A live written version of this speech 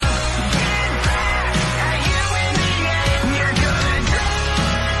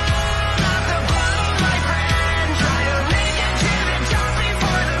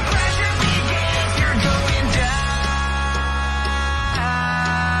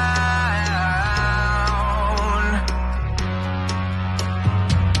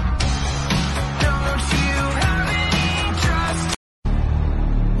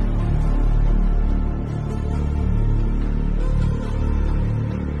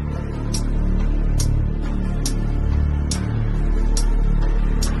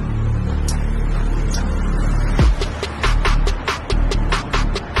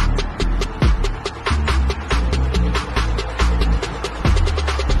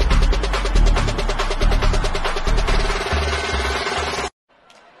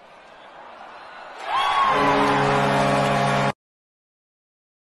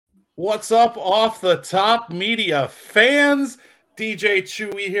What's up, Off the Top Media fans? DJ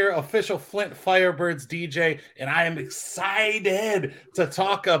Chewy here, official Flint Firebirds DJ, and I am excited to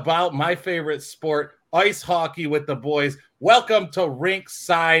talk about my favorite sport, ice hockey, with the boys. Welcome to Rink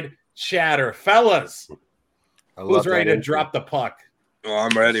Side Chatter. Fellas, who's ready to drop the puck? Oh,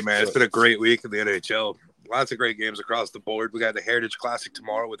 I'm ready, man. It's been a great week in the NHL. Lots of great games across the board. We got the Heritage Classic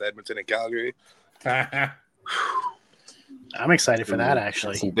tomorrow with Edmonton and Calgary. I'm excited for that,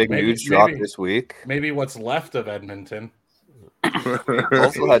 actually. Some big news dropped this week. Maybe what's left of Edmonton.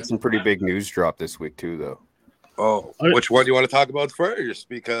 Also had some pretty big news drop this week, too, though. Oh, which one do you want to talk about first?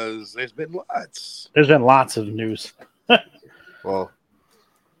 Because there's been lots. There's been lots of news. Well,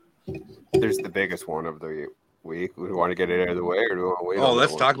 there's the biggest one of the week. We want to get it out of the way, or do we want to wait? Oh,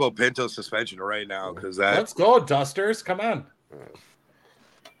 let's talk about Pinto's suspension right now, because that. Let's go, Dusters. Come on.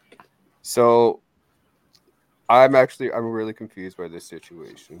 So, I'm really confused by this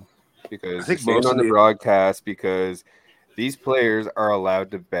situation because I think on the broadcast because these players are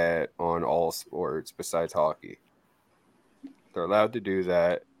allowed to bet on all sports besides hockey. They're allowed to do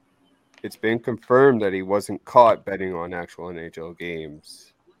that. It's been confirmed that he wasn't caught betting on actual NHL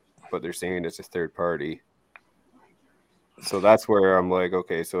games, but they're saying it's a third party. So that's where I'm like,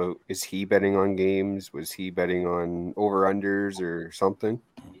 okay, so is he betting on games? Was he betting on over-unders or something?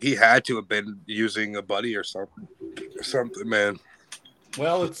 He had to have been using a buddy or something, man.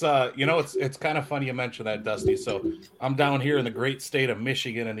 Well, it's it's kind of funny you mentioned that, Dusty. So I'm down here in the great state of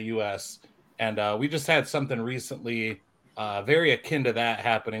Michigan in the U.S., and we just had something recently very akin to that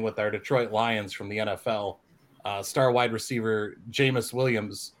happening with our Detroit Lions from the NFL. Star wide receiver Jameson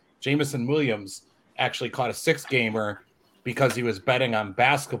Williams actually caught a 6-gamer because he was betting on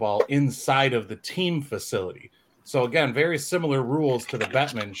basketball inside of the team facility. So again, very similar rules to the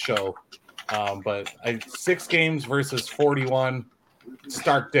Bettman show, but 6 games versus 41,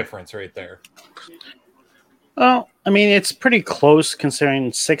 stark difference right there. Well, I mean, it's pretty close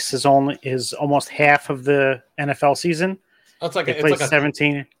considering 6 is almost half of the NFL season. Oh, it's like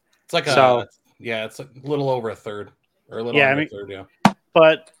 17. It's like it's a little over a third or a little under a third, yeah.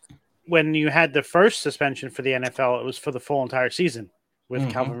 But when you had the first suspension for the NFL, it was for the full entire season with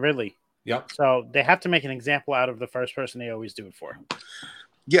Calvin Ridley. Yep. So they have to make an example out of the first person they always do it for.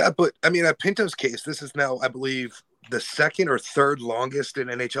 Yeah, but I mean, at Pinto's case, this is now, I believe, the second or third longest in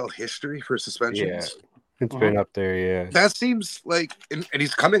NHL history for suspensions. Yeah, it's been up there, yeah. That seems like, and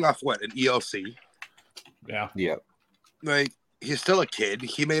he's coming off what, an ELC? Yeah. Yeah. Like, he's still a kid.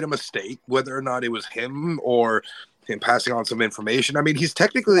 He made a mistake, whether or not it was him or him passing on some information. I mean, he's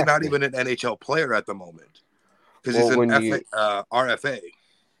technically not even an NHL player at the moment because he's an RFA.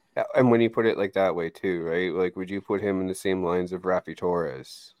 And when you put it like that way too, right? Like, would you put him in the same lines of Raffi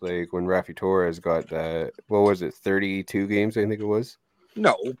Torres? Like when Raffi Torres got that, what was it, 32 games? I think it was.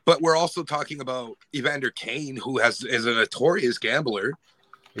 No, but we're also talking about Evander Kane, who is a notorious gambler.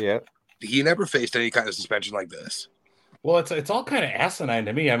 Yeah, he never faced any kind of suspension like this. Well, it's all kind of asinine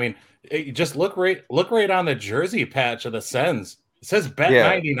to me. I mean, just look right on the jersey patch of the Sens. It says Bet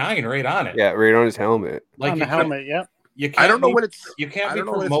 99 right on it. Yeah, right on his helmet. Like on the helmet, yeah. You can't I don't know what it's. You can't be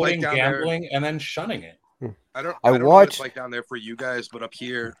promoting gambling and then shunning it. I don't know what it's like down there for you guys, but up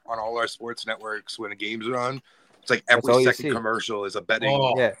here on all our sports networks, when the games are on, it's like every second commercial is a betting.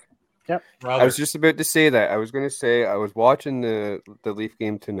 Oh, yeah. Yep. I was just about to say that. I was going to say I was watching the Leaf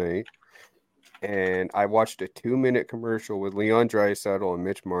game tonight, and I watched a 2-minute commercial with Leon Draisaitl and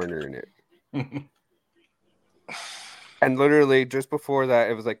Mitch Marner in it. And literally just before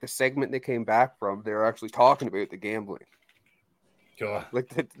that, it was like the segment they came back from. They were actually talking about the gambling, like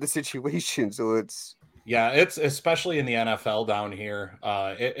the situation. So it's especially in the NFL down here.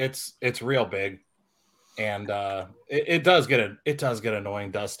 It's real big, and it does get annoying,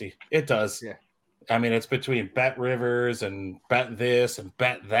 Dusty. It does. Yeah. I mean, it's between Bet Rivers and Bet this and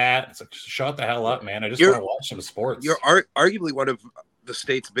Bet that. It's like, shut the hell up, man. I just want to watch some sports. You're arguably one of the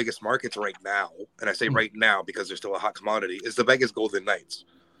state's biggest markets right now, and I say right now because they're still a hot commodity, is the Vegas Golden Knights.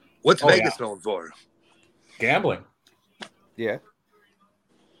 What's Vegas known for? Gambling. Yeah.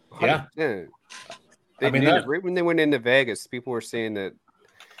 100%. Yeah. Right when they went into Vegas, people were saying that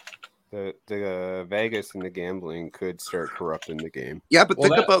the Vegas and the gambling could start corrupting the game. Yeah, but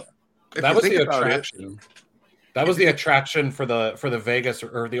that was the attraction. That was the attraction for the Vegas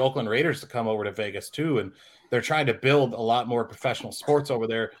or the Oakland Raiders to come over to Vegas too, and they're trying to build a lot more professional sports over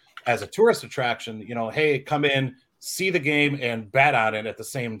there as a tourist attraction. You know, hey, come in, see the game, and bet on it at the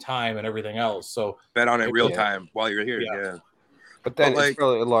same time and everything else. So bet on it real time while you're here. Yeah. But then it's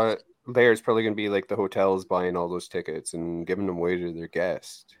probably a lot. There's probably going to be like the hotels buying all those tickets and giving them away to their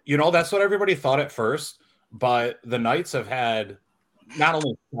guests. You know, that's what everybody thought at first, but the Knights have had not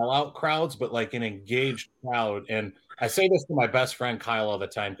only sellout crowds, but like an engaged crowd. And I say this to my best friend Kyle all the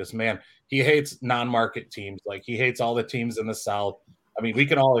time because, man, he hates non-market teams. Like he hates all the teams in the South. I mean, we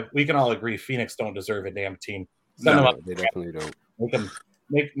can all agree Phoenix don't deserve a damn team. Send them up. They definitely don't.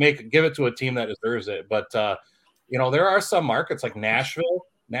 Give it to a team that deserves it. But there are some markets like Nashville.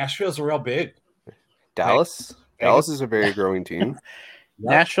 Nashville's real big. Dallas is a very growing team.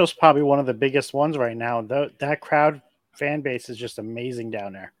 Nashville's probably one of the biggest ones right now. That crowd fan base is just amazing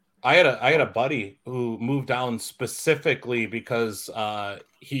down there. I had a buddy who moved down specifically because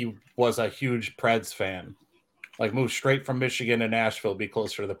he was a huge Preds fan. Like moved straight from Michigan to Nashville, be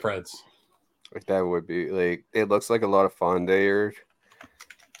closer to the Preds. Like that would be like it looks like a lot of fun there.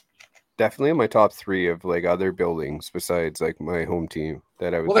 Definitely in my top 3 of like other buildings besides like my home team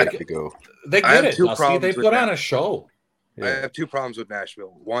that I would like to go. They get it, Dusty. They put on a show. Yeah. I have 2 problems with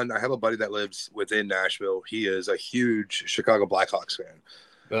Nashville. One, I have a buddy that lives within Nashville. He is a huge Chicago Blackhawks fan.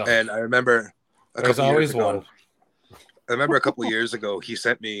 Ugh. And I remember there's always one. I remember a couple of years ago, he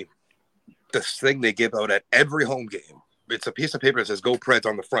sent me this thing they give out at every home game. It's a piece of paper that says "Go Preds"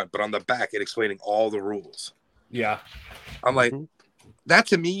 on the front, but on the back, it explaining all the rules. Yeah, I'm like, that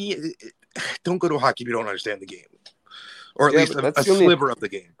to me, don't go to hockey if you don't understand the game, or at least a sliver of the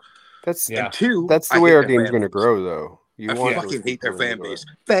game. That's two. That's the way our game's going to grow, though. I fucking hate their fan base.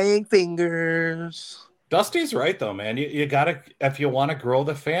 Fang fingers. Dusty's right though, man. You gotta, if you want to grow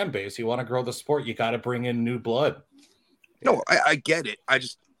the fan base, you want to grow the sport, you got to bring in new blood. No, I get it. I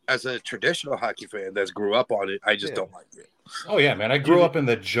just, as a traditional hockey fan that's grew up on it, I just don't like it. Oh yeah, man. I grew up in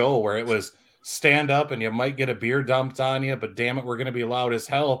the Joe where it was stand up and you might get a beer dumped on you, but damn it, we're gonna be loud as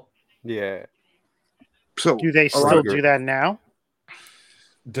hell. Yeah. So do they still do that now?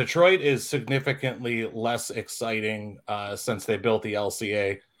 Detroit is significantly less exciting since they built the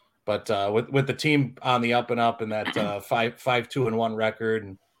LCA, but with the team on the up and up and that 5-2-1 record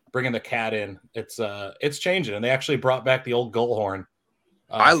and bringing the cat in, it's changing. And they actually brought back the old goal horn.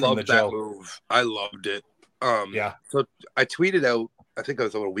 I loved that move. I loved it. So I tweeted out, I think it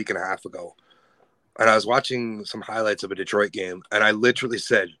was a week and a half ago, and I was watching some highlights of a Detroit game, and I literally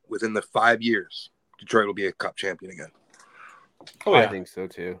said, within the 5 years, Detroit will be a cup champion again. Oh, yeah. I think so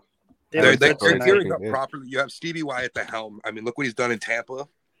too. They're gearing up properly. You have Stevie Y at the helm. I mean, look what he's done in Tampa.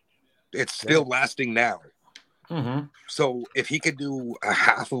 It's still lasting now. Mm-hmm. So if he could do a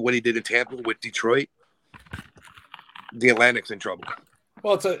half of what he did in Tampa with Detroit, the Atlantic's in trouble.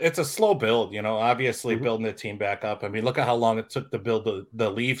 Well, it's a slow build, obviously building the team back up. I mean, look at how long it took to build the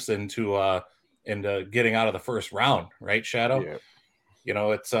Leafs into getting out of the first round, right, Shadow? Yeah.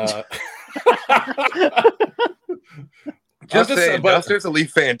 It's Just saying, Buster's a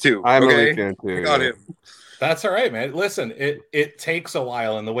Leaf fan too. I'm a Leaf fan too. Got him. That's all right, man. Listen, it takes a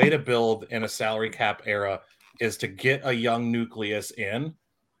while, and the way to build in a salary cap era is to get a young nucleus in,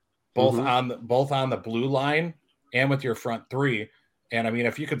 both on the blue line and with your front 3. And I mean,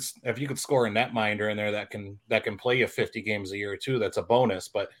 if you could score a netminder in there that can play you 50 games a year too, that's a bonus.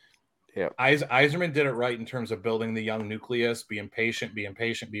 But yeah, Yzerman did it right in terms of building the young nucleus, being patient,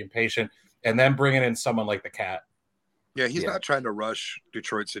 and then bringing in someone like the Cat. Yeah, he's not trying to rush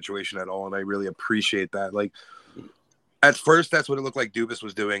Detroit's situation at all, and I really appreciate that. Like, at first, that's what it looked like Dubas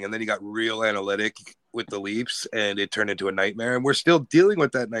was doing, and then he got real analytic with the Leafs, and it turned into a nightmare. And we're still dealing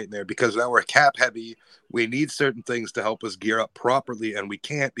with that nightmare because now we're cap heavy. We need certain things to help us gear up properly, and we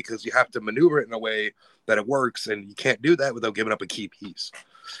can't because you have to maneuver it in a way that it works, and you can't do that without giving up a key piece.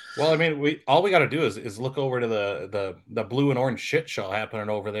 Well, I mean, all we got to do is look over to the blue and orange shit show happening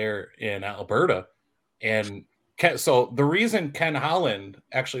over there in Alberta, and so the reason Ken Holland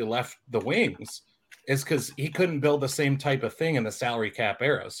actually left the Wings is because he couldn't build the same type of thing in the salary cap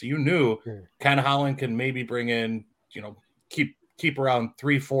era. So you knew Ken Holland can maybe bring in, keep around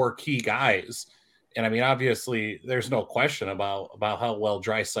 3-4 key guys. And I mean, obviously, there's no question about how well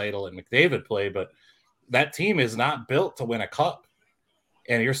Draisaitl and McDavid play, but that team is not built to win a cup.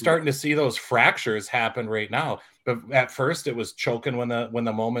 And you're starting to see those fractures happen right now. But at first, it was choking when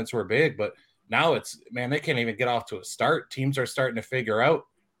the moments were big, but now it's, man, they can't even get off to a start. Teams are starting to figure out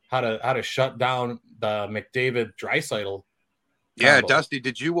how to shut down the McDavid Draisaitl. Yeah, Dusty,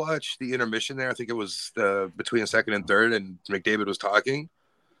 did you watch the intermission there? I think it was between the second and third, and McDavid was talking.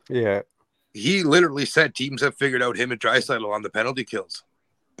 Yeah. He literally said teams have figured out him and Draisaitl on the penalty kills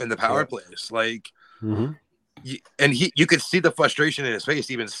and the power plays. Like, and you could see the frustration in his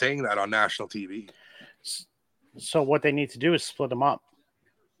face even saying that on national TV. So what they need to do is split them up.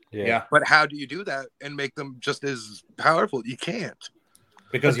 Yeah. But how do you do that and make them just as powerful? You can't.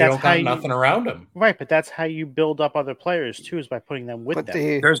 Because you don't got nothing around them. Right, but that's how you build up other players, too, is by putting them with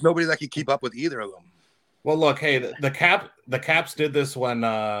them. There's nobody that can keep up with either of them. Well, look, hey, the Caps did this when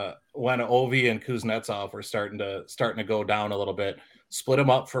Ovi and Kuznetsov were starting to go down a little bit. Split them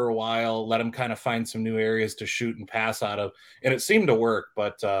up for a while, let them kind of find some new areas to shoot and pass out of, and it seemed to work.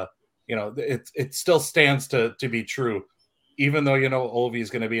 But it still stands to be true. Even though Ovi is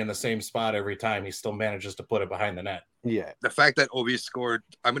going to be in the same spot every time, he still manages to put it behind the net. Yeah, the fact that Ovi scored,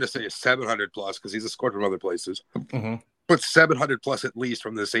 I'm going to say 700 plus because he's scored from other places, but 700 plus at least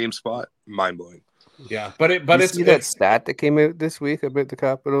from the same spot, mind blowing. Yeah, but it's that stat that came out this week about the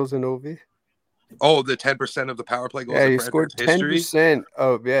Capitals and Ovi. Oh, the 10% of the power play goals. Yeah, he scored 10%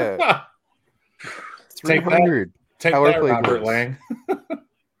 of 300. Take power that, play Robert goals. Lang.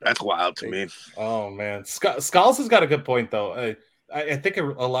 That's wild to me. Oh man, Skulls has got a good point though. I think a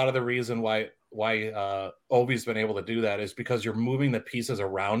lot of the reason why Ovi's been able to do that is because you're moving the pieces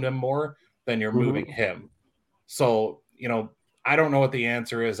around him more than you're moving him. So I don't know what the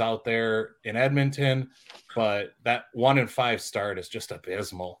answer is out there in Edmonton, but that 1-5 start is just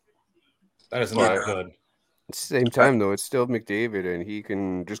abysmal. That is not good. At the same time, though, it's still McDavid, and he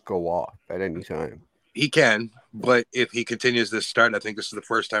can just go off at any time. He can, but if he continues this start, I think this is the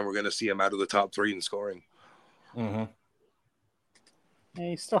first time we're going to see him out of the top 3 in scoring. Yeah,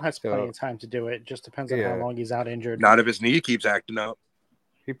 he still has plenty of time to do it. Just depends on how long he's out injured. Not if his knee keeps acting up.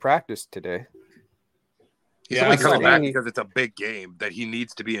 He practiced today. He's only coming back because it's a big game that he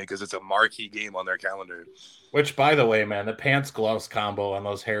needs to be in because it's a marquee game on their calendar. Which, by the way, man, the pants gloves combo on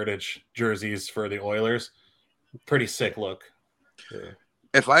those heritage jerseys for the Oilers, pretty sick look. Yeah.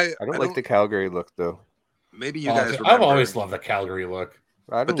 I don't like the Calgary look though. Maybe you guys remember. I've always loved the Calgary look.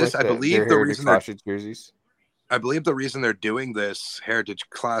 I believe the reason jerseys. I believe the reason they're doing this Heritage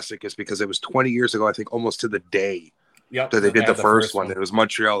Classic is because it was 20 years ago, I think almost to the day. Yep, that they did the first one. It was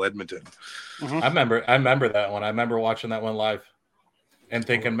Montreal, Edmonton. I remember that one. I remember watching that one live and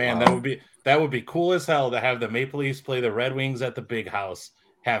thinking, man, that would be cool as hell to have the Maple Leafs play the Red Wings at the Big House.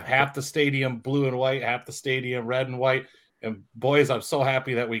 Have half the stadium blue and white, half the stadium red and white. And boys, I'm so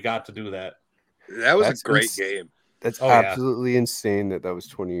happy that we got to do that. That was a great game. That's absolutely insane that was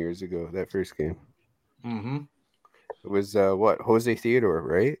 20 years ago, that first game. It was Jose Theodore,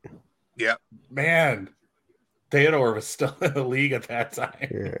 right? Yeah. Man, Theodore was still in the league at that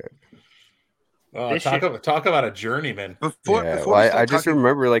time. Yeah. Talk about a journeyman. I just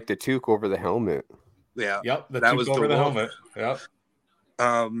remember like the toque over the helmet. Yeah. Yep. That was over the helmet. Yep.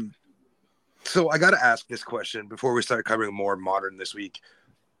 So I got to ask this question before we start covering more modern this week.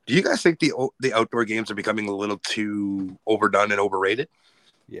 Do you guys think the outdoor games are becoming a little too overdone and overrated?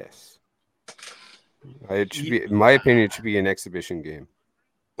 Yes. It should be, in my opinion, it should be an exhibition game.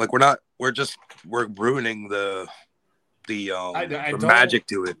 Like we're ruining the magic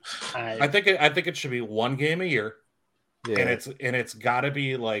to it. I think it should be one game a year, and it's got to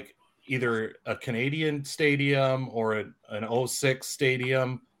be like either a Canadian stadium or an 06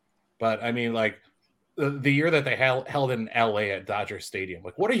 stadium. But I mean, like the year that they held in LA at Dodger Stadium,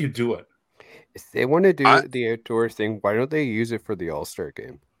 like what are you doing? If they want to do the outdoor thing, why don't they use it for the All-Star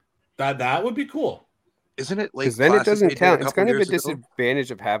game? That would be cool. Isn't it like? Because then it doesn't count. It's kind of a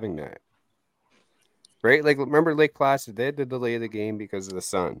disadvantage of having that, right? Like remember Lake Placid? They had to delay the game because of the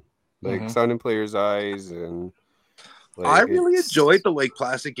sun, like sun in players' eyes, and I really enjoyed the Lake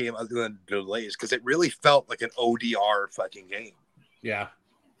Placid game other than delays because it really felt like an ODR fucking game. Yeah.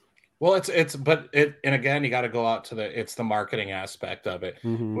 Well, and again, you got to go out to it's the marketing aspect of it.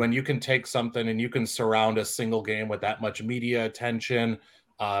 When you can take something and you can surround a single game with that much media attention,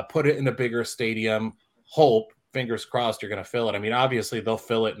 put it in a bigger stadium, fingers crossed, you're going to fill it. I mean, obviously they'll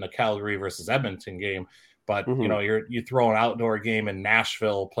fill it in the Calgary versus Edmonton game, but you throw an outdoor game in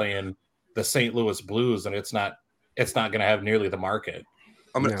Nashville playing the St. Louis Blues, and it's not going to have nearly the market.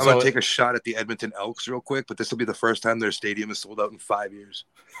 I'm going to take a shot at the Edmonton Elks real quick, but this will be the first time their stadium is sold out in 5 years.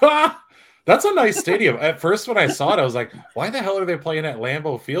 That's a nice stadium. At first, when I saw it, I was like, why the hell are they playing at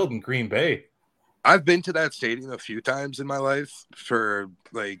Lambeau Field in Green Bay? I've been to that stadium a few times in my life for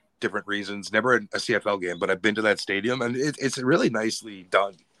like different reasons. Never a CFL game, but I've been to that stadium, and it's really nicely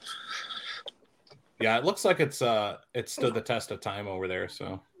done. Yeah, it looks like it stood the test of time over there.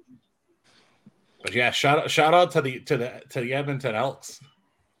 So, but yeah, shout out to the Edmonton Elks.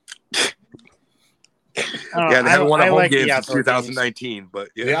 They haven't won a home game since 2019, but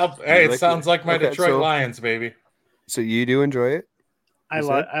hey, it sounds like my Detroit Lions, baby. So you do enjoy it? I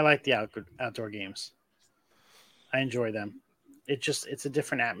like the outdoor games. I enjoy them. It's a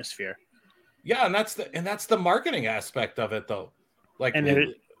different atmosphere. Yeah, and that's the marketing aspect of it, though. Like, and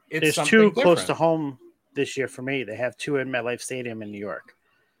it's there's two close to home this year for me. They have two in MetLife Stadium in New York.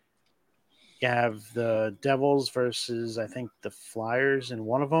 You have the Devils versus, I think, the Flyers in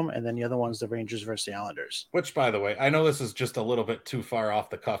one of them, and then the other one's the Rangers versus the Islanders. Which, by the way, I know this is just a little bit too far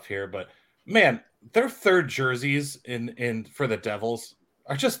off the cuff here, but man, their third jerseys in for the Devils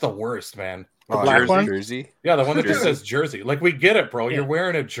are just the worst, man. The black one? Jersey? Yeah, the one that just says jersey. Like, we get it, bro. Yeah. You're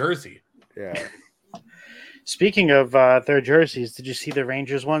wearing a jersey. Yeah. Speaking of third jerseys, did you see the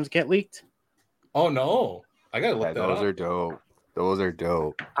Rangers ones get leaked? Oh, no. I got to look that up. Those are dope. Those are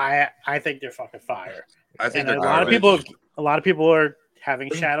dope. I think they're fucking fire. I think a lot of people are having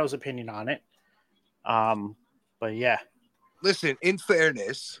Shadow's opinion on it. But yeah. Listen, in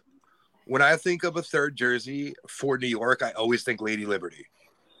fairness, when I think of a third jersey for New York, I always think Lady Liberty.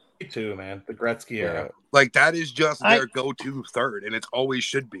 Me too, man. The Gretzky era. Like, that is just their go-to third, and it always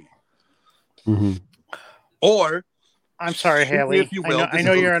should be. Mm-hmm. Or, I'm sorry, Haley. If you will, I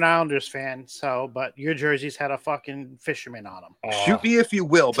know you're an Islanders fan, but your jerseys had a fucking fisherman on them. Shoot me if you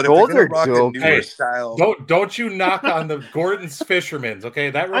will, but if you're gonna rock a newer style, don't you knock on the Gordon's Fisherman's,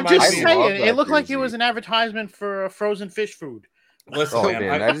 okay? That reminds me. I'm just me saying, it looked like it was an advertisement for frozen fish food. Listen,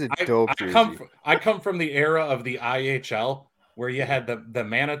 man, that is a dope jersey. I come from the era of the IHL, where you had the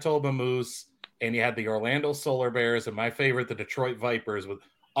Manitoba Moose and you had the Orlando Solar Bears, and my favorite, the Detroit Vipers, with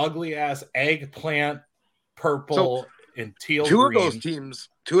ugly ass eggplant purple and teal two green. Of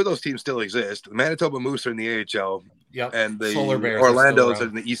those teams still exist. The Manitoba Moose are in the AHL, and the Solar Bears Orlando's are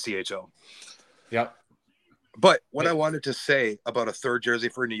in the ECHL. Yep. But what I wanted to say about a third jersey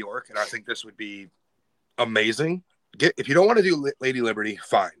for New York, and I think this would be amazing. If you don't want to do Lady Liberty,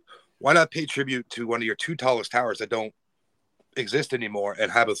 fine. Why not pay tribute to one of your two tallest towers that don't exist anymore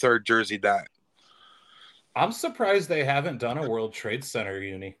and have a third jersey that? I'm surprised they haven't done a World Trade Center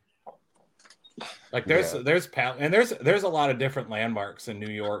uni. Like there's a lot of different landmarks in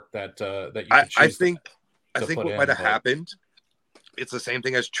New York that you can choose. I think what might have happened, it's the same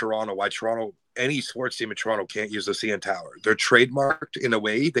thing as Toronto. Why any sports team in Toronto can't use the CN Tower. They're trademarked in a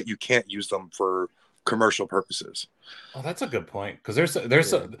way that you can't use them for commercial purposes. Oh, that's a good point. Because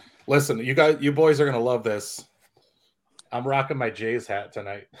listen, you boys are gonna love this. I'm rocking my Jays hat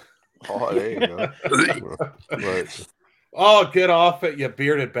tonight. Oh, there you go. Oh, get off it, you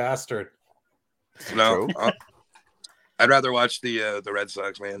bearded bastard. No, I'd rather watch the Red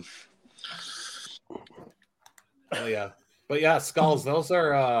Sox, man. Oh yeah, but yeah, skulls. Those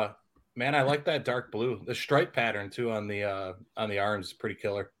are man. I like that dark blue. The stripe pattern too on the arms is pretty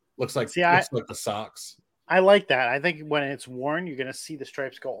killer. Looks like the socks. I like that. I think when it's worn, you're gonna see the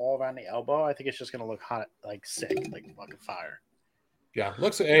stripes go all around the elbow. I think it's just gonna look hot, like sick, like fucking fire. Yeah,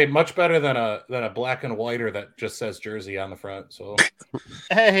 looks much better than a black and whiter that just says Jersey on the front. So,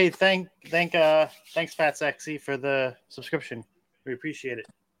 hey, thanks, Fat Sexy, for the subscription. We appreciate it.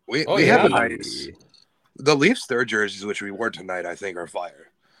 We have a nice. The Leafs third jerseys, which we wore tonight, I think are fire.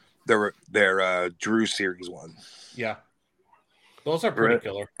 They're Drew Series one. Yeah, those are pretty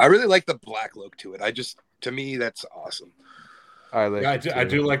killer. I really like the black look to it. To me, that's awesome. I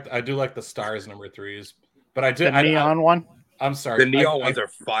do like the stars number 3s, but I did the neon one. I'm sorry. The neon ones are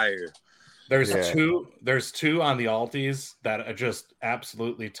fire. There's two on the Alties that are just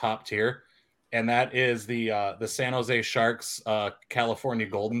absolutely top tier, and that is the San Jose Sharks California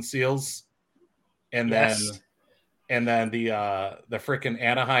Golden Seals, and then the freaking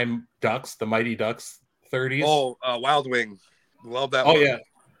Anaheim Ducks, the Mighty Ducks 30s. Oh, Wild Wing, love that. Oh one. Yeah,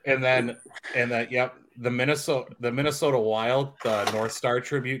 and then the Minnesota Wild, the North Star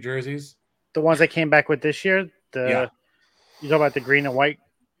tribute jerseys, the ones that came back with this year. You talk about the green and white,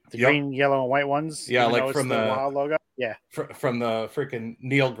 green, yellow, and white ones. Yeah, like from the Wild logo. Yeah, from the freaking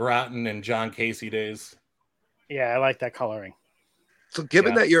Neil Groton and John Casey days. Yeah, I like that coloring. So,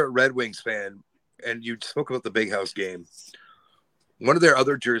 given that you're a Red Wings fan and you spoke about the Big House game, one of their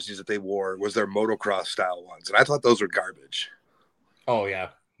other jerseys that they wore was their motocross style ones, and I thought those were garbage. Oh yeah,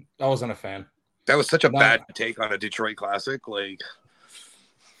 I wasn't a fan. That was such a bad take on a Detroit classic, like.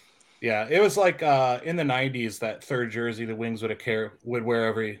 Yeah, it was like in the 90s, that third jersey the Wings would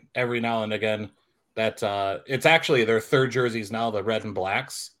wear every now and again. That it's actually their third jerseys now, the red and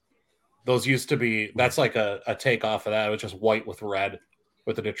blacks. Those used to be, that's like a take off of that. It was just white with red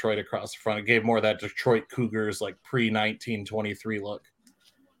with the Detroit across the front. It gave more of that Detroit Cougars like pre-1923 look.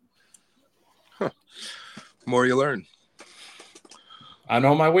 Huh. More you learn. I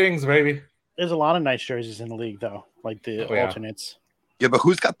know my Wings, baby. There's a lot of nice jerseys in the league, though, like the alternates. Yeah, but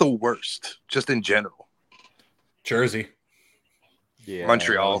who's got the worst, just in general? Jersey. Yeah,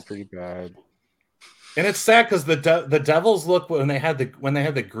 Montreal. Pretty bad. And it's sad because the Devils look when they had the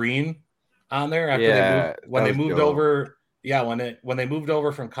green on there after they moved over. Yeah, when they moved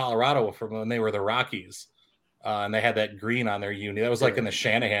over from Colorado from when they were the Rockies, and they had that green on their uni. That was like in the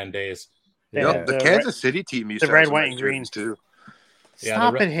Shanahan days. The Kansas City team used to red, have white, and green too.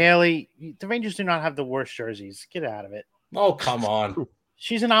 Stop it, Haley. The Rangers do not have the worst jerseys. Get out of it. Oh, come on.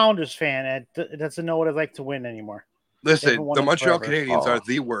 She's an Islanders fan and doesn't know what it's like to win anymore. Listen, the Montreal Canadiens are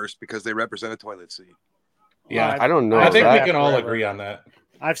the worst because they represent a toilet seat. Yeah, I don't know. I think we can all agree on that.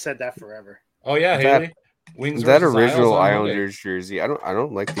 I've said that forever. Oh yeah, Haley. Wings that original Islanders jersey. I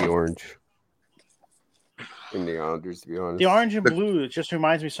don't like the orange in the Islanders, to be honest. The orange and blue, it just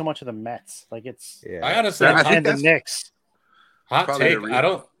reminds me so much of the Mets. Like it's I gotta say, and the Knicks. Hot take.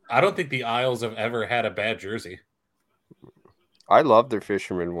 I don't think the Isles have ever had a bad jersey. I love their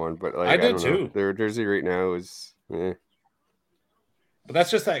fisherman one, but like I did too. Their jersey right now is But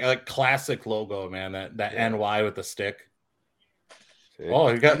that's just like classic logo, man. That NY with the stick.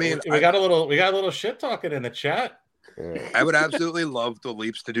 Oh, we got a little shit talking in the chat. Yeah. I would absolutely love the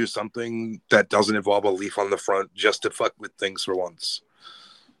Leafs to do something that doesn't involve a leaf on the front, just to fuck with things for once.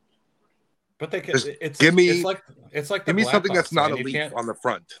 But they can. It's like give me something that's not a leaf on the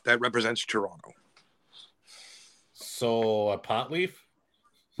front that represents Toronto. So a pot leaf.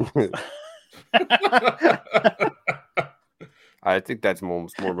 I think that's more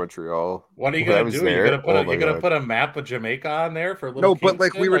Montreal. What are you gonna do? You're gonna put a map of Jamaica on there for little. No, but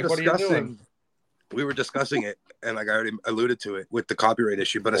like we were discussing it, and like I already alluded to it with the copyright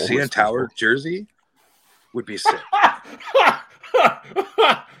issue. But a CN Tower jersey would be sick.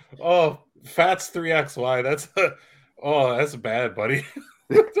 Oh, Fats 3XY. That's bad, buddy.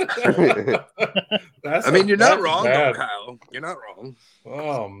 You're not wrong, though, Kyle. You're not wrong.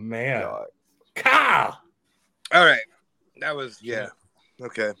 Oh man, Kyle. All right. That was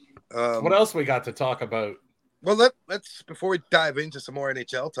okay. What else we got to talk about? Well, let's before we dive into some more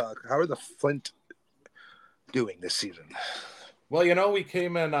NHL talk. How are the Flint doing this season? Well, we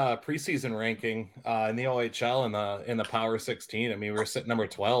came in preseason ranking in the OHL in the Power 16. I mean, we were sitting number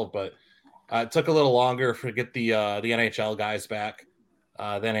 12, but it took a little longer to get the NHL guys back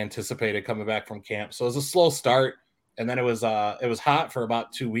than anticipated coming back from camp. So it was a slow start, and then it was hot for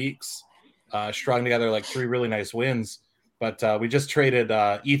about 2 weeks, strung together like 3 really nice wins. But we just traded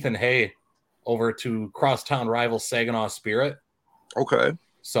Ethan Hay over to crosstown rival Saginaw Spirit. Okay.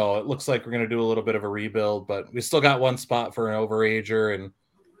 So it looks like we're going to do a little bit of a rebuild, but we still got one spot for an overager. And,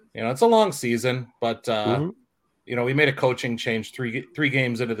 it's a long season, but, we made a coaching change three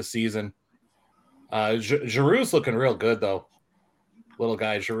games into the season. Giroux's looking real good, though. Little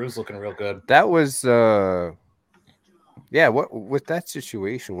guy, Giroux's looking real good. That was, what with that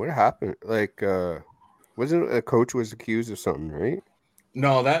situation, what happened? Like, wasn't a coach was accused of something, right?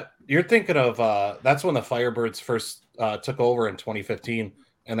 No, that you're thinking of. That's when the Firebirds first took over in 2015,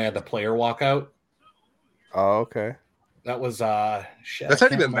 and they had the player walkout. Oh, okay. That was shit. That's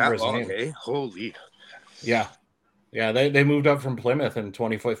not even that long, eh? Holy. Yeah. They moved up from Plymouth in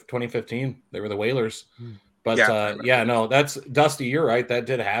 2015. They were the Whalers, but that's Dusty. You're right. That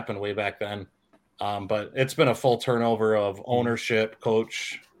did happen way back then. But it's been a full turnover of ownership,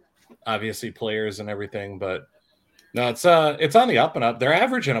 coach, obviously players and everything. But no, it's on the up and up. They're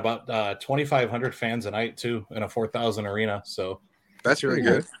averaging about 2,500 fans a night too in a 4,000 arena. So that's really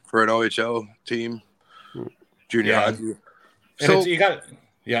good for an OHL team. Junior hockey. So you got it.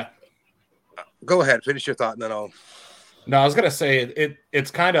 Yeah. Go ahead, finish your thought, and then I'll. No, I was gonna say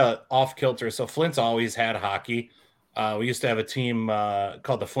it's kind of off kilter. So Flint's always had hockey. We used to have a team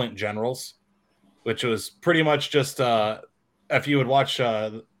called the Flint Generals, which was pretty much just if you watch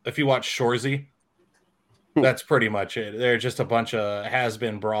Shoresy, that's pretty much it. They're just a bunch of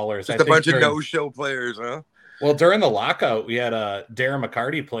has-been brawlers. Just a bunch of no-show players, huh? Well, during the lockout, we had Darren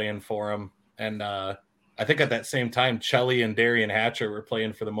McCarty playing for him, and I think at that same time, Chelly and Darian Hatcher were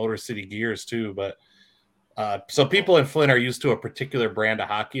playing for the Motor City Gears too. But so people in Flint are used to a particular brand of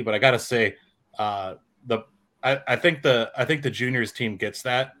hockey. But I gotta say, I think the juniors team gets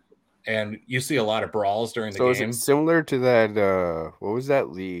that, and you see a lot of brawls during the game. So is it similar to that? What was that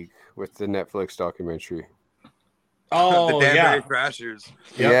league with the Netflix documentary? Oh, the Danbury Crashers.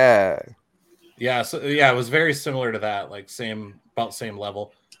 Yep. Yeah. So it was very similar to that, like about same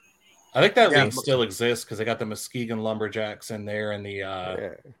level. I think that league still exists because they got the Muskegon Lumberjacks in there and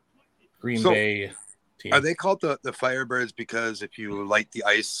the Green Bay team. Are they called the Firebirds because if you light the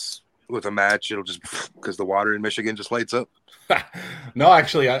ice with a match, it'll just because the water in Michigan just lights up? No,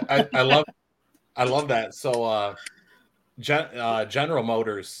 actually, I love that. So General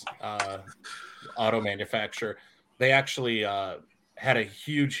Motors, auto manufacturer, they actually had a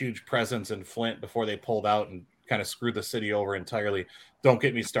huge presence in Flint before they pulled out and kind of screwed the city over entirely. Don't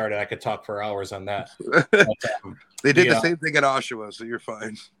get me started. I could talk for hours on that. But, they did the same thing in Oshawa, so you're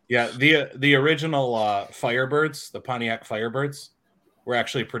fine. Yeah, the original Firebirds, the Pontiac Firebirds, were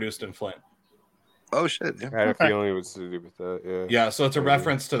actually produced in Flint. Oh shit! Yeah. I had a feeling it was to do with that. Yeah. Yeah. So it's a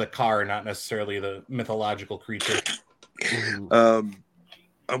reference to the car, not necessarily the mythological creature.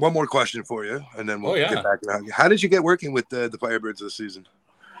 One more question for you, and then we'll get back to how did you get working with the Firebirds this season?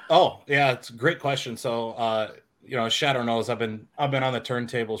 Oh yeah, it's a great question. So Shadow knows I've been on the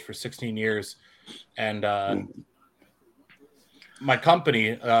turntables for 16 years, and my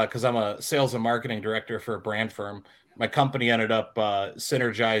company, because I'm a sales and marketing director for a brand firm, my company ended up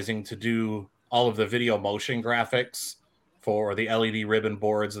synergizing to do all of the video motion graphics for the LED ribbon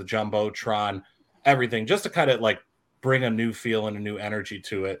boards, the Jumbotron, everything, just to kind of like bring a new feel and a new energy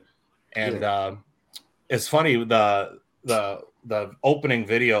to it. And it's funny, the opening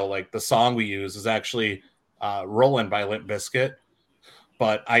video, like the song we use is actually Rollin' by Limp Bizkit,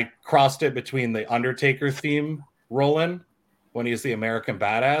 but I crossed it between the Undertaker theme, Rollin', when he's the American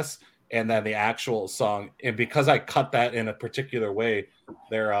Badass, and then the actual song. And because I cut that in a particular way,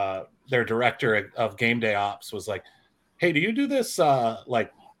 their director of game day ops was like, "Hey, do you do this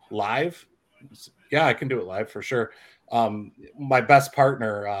like live?" Yeah, I can do it live for sure. My best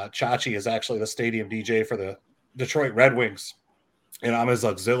partner, Chachi, is actually the stadium DJ for the Detroit Red Wings, and I'm his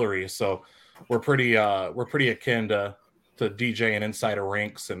auxiliary. So we're pretty akin to DJing inside of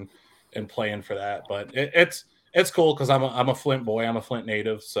rinks and playing for that. But it's cool because I'm a Flint boy. I'm a Flint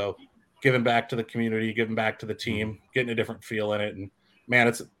native. So giving back to the community, giving back to the team, getting a different feel in it. And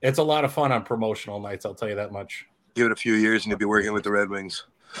man, it's a lot of fun on promotional nights. I'll tell you that much. Give it a few years and you'll be working with the Red Wings.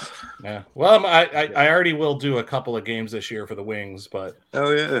 Yeah. Well, I already will do a couple of games this year for the Wings, but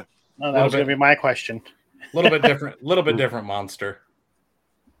oh yeah. No, that was going to be my question. A little bit different monster.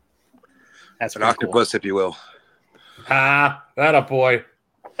 That's an octopus, cool. If you will. Ah, that a boy.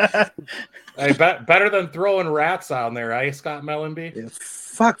 Hey, better than throwing rats on there, eh, Scott Mellenby? Yeah,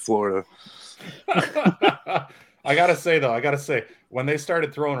 fuck Florida. I gotta say, when they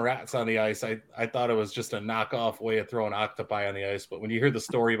started throwing rats on the ice, I thought it was just a knockoff way of throwing octopi on the ice. But when you hear the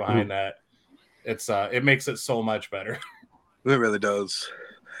story behind that, it makes it so much better. It really does.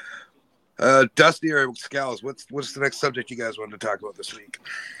 Dusty or Scals, what's the next subject you guys wanted to talk about this week?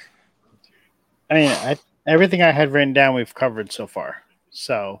 I mean, everything I had written down we've covered so far.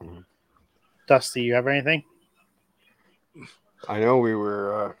 So, Dusty, you have anything? I know we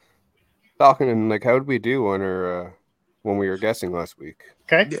were talking and like, how did we do on our when we were guessing last week?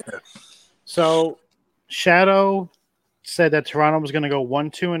 Okay. Yeah. So, Shadow said that Toronto was going to go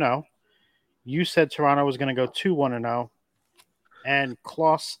 1-2-0. You said Toronto was going to go 2-1-0. And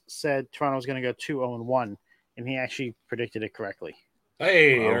Klaus said Toronto was going to go 2-0-1. And he actually predicted it correctly.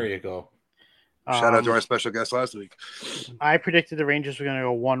 Hey, there you go. Shout out to our special guest last week. I predicted the Rangers were going to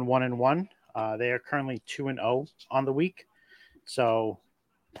go 1-1-1. They are currently 2-0 on the week. So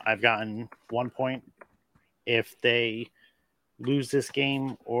I've gotten 1 point. If they lose this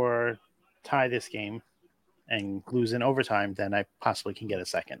game or tie this game and lose in overtime, then I possibly can get a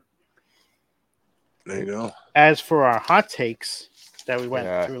second. There you go. As for our hot takes that we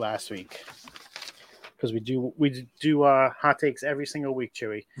went through last week, because we do hot takes every single week,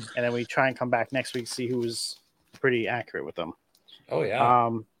 Chewy, and then we try and come back next week see who's pretty accurate with them. Oh yeah.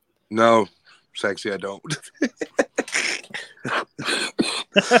 No, sexy, I don't.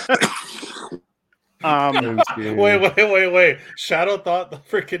 Wait. Shadow thought the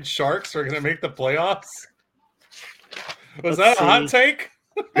freaking Sharks were gonna make the playoffs. Was that a hot take?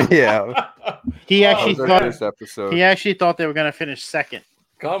 Yeah. He actually thought they were gonna finish second.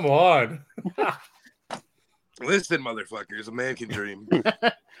 Come on. Listen, motherfuckers, a man can dream.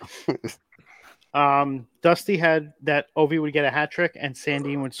 Dusty had that Ovi would get a hat trick and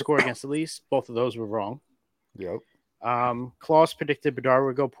Sandine would score against the Leafs. Both of those were wrong. Yep. Klaus predicted Bedard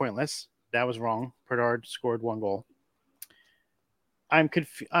would go pointless. That was wrong. Bedard scored 1 goal. I'm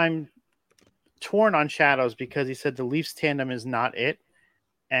torn on Shadows because he said the Leafs tandem is not it.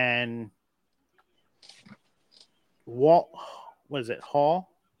 And Joseph Wool.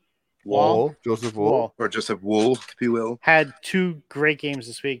 Or Joseph Wool, if you will. Had 2 great games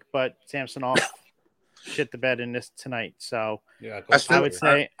this week, but Samsonov shit the bed in this tonight. So yeah,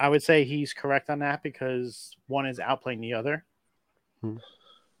 I would say he's correct on that because one is outplaying the other.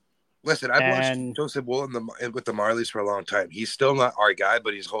 Listen, I've watched Joseph Wool with the Marlies for a long time. He's still not our guy,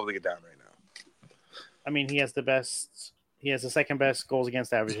 but he's holding it down right now. I mean, he has the second best goals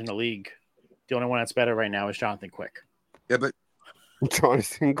against average in the league. The only one that's better right now is Jonathan Quick. Yeah, but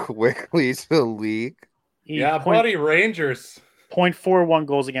Jonathan Quick leads the league. Buddy, Rangers. 0.41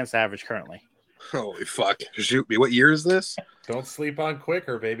 goals against average currently. Holy fuck. Shoot me. What year is this? Don't sleep on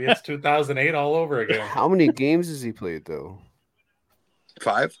Quicker, baby. It's 2008 all over again. How many games has he played, though?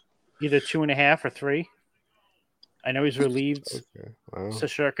 5? Either 2.5 or 3. I know he's relieved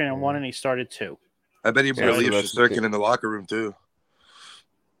Sashurkin in 1 and he started 2. I bet he relieves Shesterkin in the locker room too.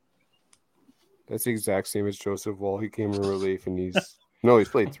 That's the exact same as Joseph Wall. He came in relief, and he's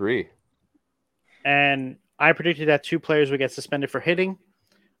played 3. And I predicted that 2 players would get suspended for hitting.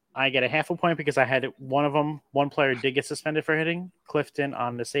 I get a half a point because I had one of them. One player did get suspended for hitting, Clifton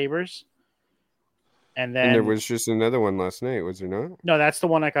on the Sabres. And there was just another one last night, was there not? No, that's the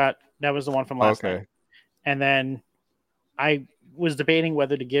one I got. That was the one from last night. And then I was debating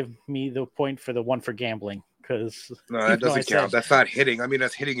whether to give me the point for the one for gambling. Because no, that doesn't count. That's not hitting. I mean,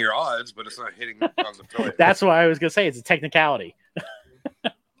 that's hitting your odds, but it's not hitting on the player. That's what I was going to say. It's a technicality.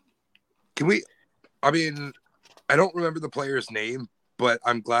 Can we? I mean, I don't remember the player's name, but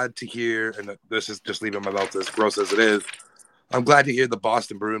I'm glad to hear, and this is just leaving my mouth as gross as it is, I'm glad to hear the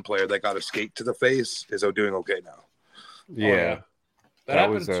Boston Bruin player that got a skate to the face is doing okay now. Yeah. That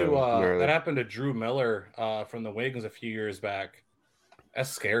happened to Drew Miller from the Wings a few years back. That's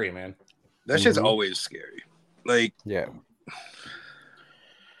scary, man. That shit's always scary. Like, yeah.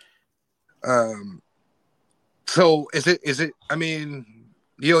 So is it? I mean,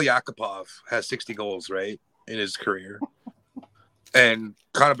 Neil Yakupov has 60 goals, right, in his career, and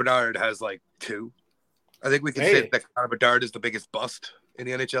Connor Bedard has like 2. I think we can say that Connor Bedard is the biggest bust in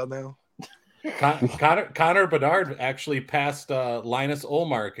the NHL now. Connor Bedard actually passed Linus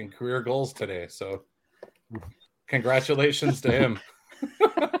Ullmark in career goals today, so congratulations to him.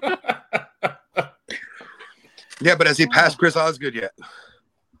 Yeah, but has he passed Chris Osgood yet?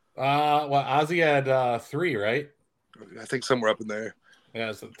 Ozzy had 3, right? I think somewhere up in there.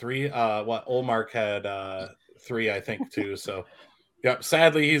 Yeah, so 3. Ullmark had 3, I think, too. So, yep.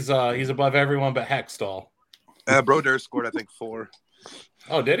 Sadly, he's above everyone but Hextall. Brodeur scored, I think, 4.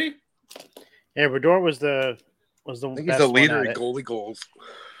 Oh, did he? Yeah, Brodeur was the. I think he's the leader in goalie goals.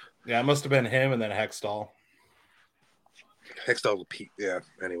 Yeah, it must have been him and then Hextall. Hextall will peak. Yeah.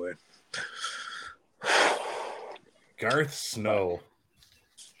 Anyway. Garth Snow.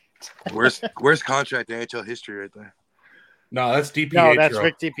 Worst contract in NHL history right there. No, that's DiPietro. No, that's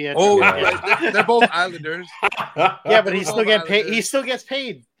Rick DiPietro. Oh, yeah. They're both Islanders. Yeah, but he still gets paid. He still gets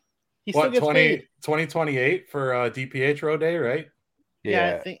paid. He still gets paid. 2028 for DiPietro Day, right?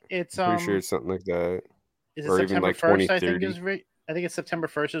 Yeah, I think it's pretty sure it's something like that. Is it or September like 1st? I think it's September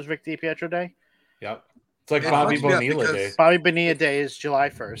 1st is Rick DiPietro Day. Yep. It's like Bobby Bonilla Day. Bobby Bonilla Day is July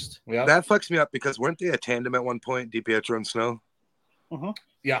 1st. Yeah. That fucks me up because weren't they a tandem at one point, DiPietro and Snow? Mm-hmm.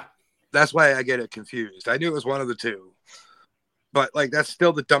 Yeah. That's why I get it confused. I knew it was one of the two. But, like, that's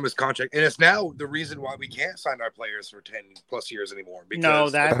still the dumbest contract. And it's now the reason why we can't sign our players for 10-plus years anymore. Because no,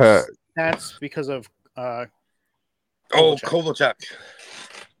 that's because of Kovalchuk.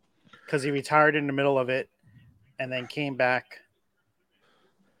 Because he retired in the middle of it and then came back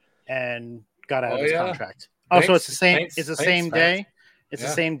and got out of his contract. Thanks, so it's the same. It's the same day. It's the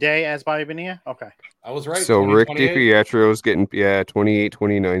same day as Bobby Bonilla. Okay. I was right. So Rick DiPietro is getting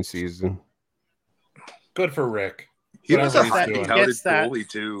 28-29 season. Good for Rick. He was a highly touted goalie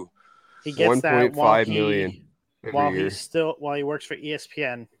too. He gets that $1.5 million while he works for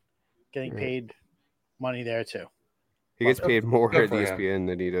ESPN, getting paid money there too. He gets paid more at ESPN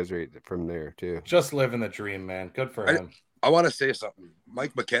than he does right from there too. Just living the dream, man. Good for him. I want to say something.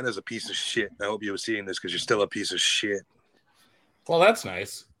 Mike McKenna's a piece of shit. I hope you were seeing this because you're still a piece of shit. Well, that's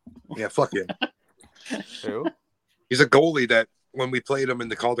nice. Yeah, fuck him. Who? He's a goalie that when we played him in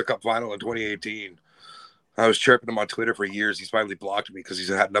the Calder Cup final in 2018, I was chirping him on Twitter for years. He's finally blocked me because he's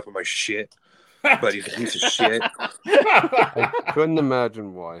had enough of my shit. But he's a piece of shit. I couldn't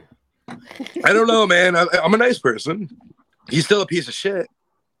imagine why. I don't know, man. I'm a nice person. He's still a piece of shit.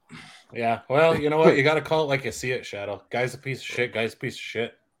 Yeah. Well, you know what? You got to call it like you see it, Shadow. Guy's a piece of shit. Guy's a piece of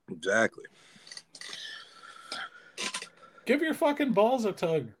shit. Exactly. Give your fucking balls a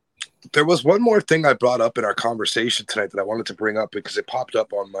tug. There was one more thing I brought up in our conversation tonight that I wanted to bring up because it popped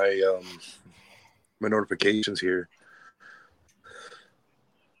up on my my notifications here.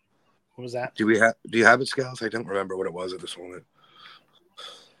 What was that? Do you have it, Scouts? I don't remember what it was at this moment.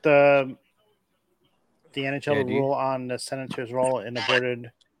 The NHL rule on the Senators' role in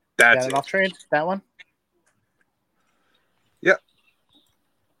aborted off trade. That one. Yeah.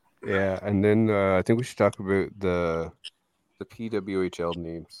 Yeah, and then I think we should talk about the PWHL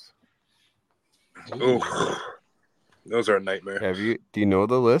names. Oh, those are a nightmare. Do you know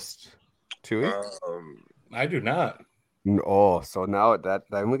the list? To it? I do not. Oh, so now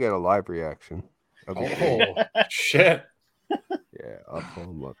then we get a live reaction. Oh shit! Yeah, I'll pull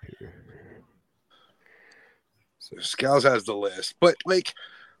them up here. So Scals has the list, but like,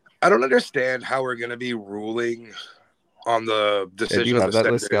 I don't understand how we're gonna be ruling on the decision. Do you have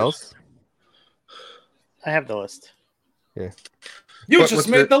that list, Scals? I have the list. Yeah. You just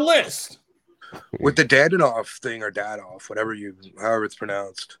made the list. with the Dadanoff thing or Dadoff, however it's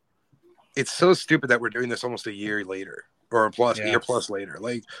pronounced. It's so stupid that we're doing this almost a year later or a year plus later.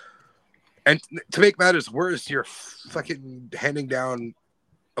 Like, and to make matters worse, you're fucking handing down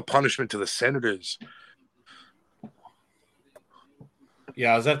a punishment to the Senators.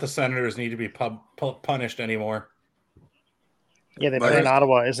 Yeah, is that the Senators need to be punished anymore? Yeah, they play in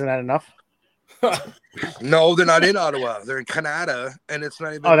Ottawa. Isn't that enough? No, they're not in Ottawa. They're in Canada, and it's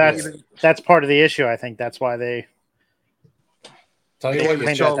not even. Oh, that's part of the issue. I think that's why they. Tell you what,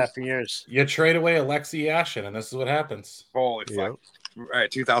 you that for years. You trade away Alexei Yashin, and this is what happens. Holy fuck!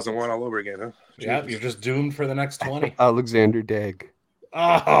 Right, 2001 all over again, huh? Yeah, you're just doomed for the next 20. Alexander Degg.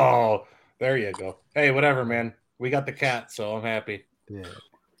 Oh, there you go. Hey, whatever, man. We got the cat, so I'm happy. Yeah.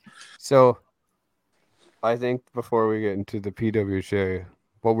 So, I think before we get into the PWJ,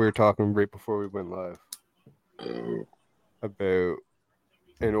 what we were talking right before we went live about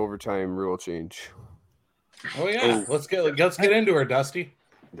an overtime rule change. Oh yeah, let's get into her, Dusty.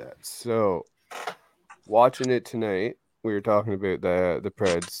 So, watching it tonight, we were talking about the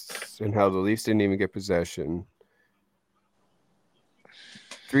Preds and how the Leafs didn't even get possession.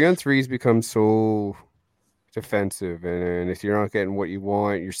 3-on-3s become so defensive, and if you're not getting what you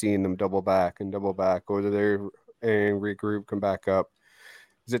want, you're seeing them double back, go to there and regroup, come back up.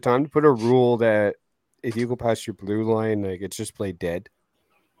 Is it time to put a rule that if you go past your blue line, like it's just play dead?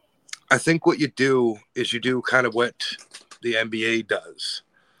 I think what you do is you do kind of what the NBA does,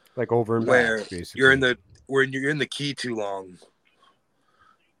 like over and where back, basically. you're in the key too long,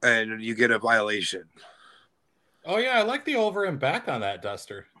 and you get a violation. Oh yeah, I like the over and back on that,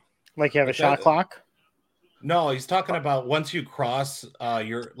 Duster. Like you have a shot clock. No, he's talking about once you cross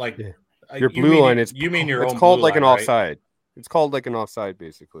your blue line. You mean your it's own called blue like line, an right? offside. It's called like an offside,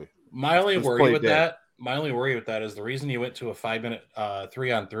 basically. My only worry with that is the reason you went to a 5-minute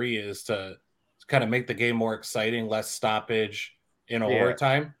 3-on-3 is to kind of make the game more exciting, less stoppage in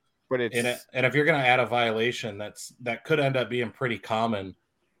overtime. But and if you're going to add a violation, that could end up being pretty common.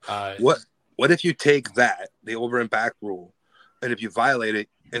 What if you take the over and back rule, and if you violate it,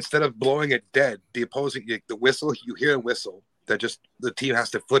 instead of blowing it dead, the whistle, you hear a whistle that just the team has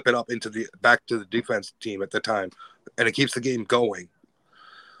to flip it up back to the defense team at the time, and it keeps the game going.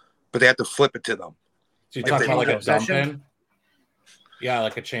 But they have to flip it to them. So you're talking about like a dump in? Yeah,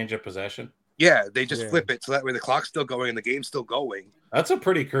 like a change of possession. Yeah, they just flip it so that way the clock's still going and the game's still going. That's a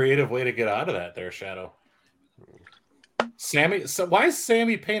pretty creative way to get out of that there, Shadow. Sammy, so why is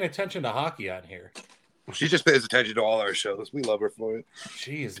Sammy paying attention to hockey on here? She just pays attention to all our shows. We love her for it.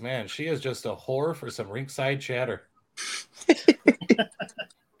 Jeez, man, she is just a whore for some rinkside chatter.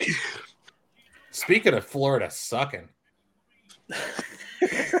 Speaking of Florida sucking.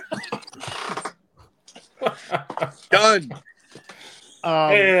 Done.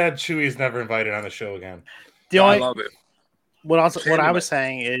 And Chewy's never invited on the show again. I love it. What I was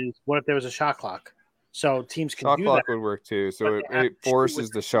saying is, what if there was a shot clock? So teams can do that. Shot clock would work too. So it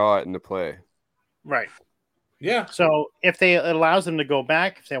forces the shot into play. Right. Yeah. So it allows them to go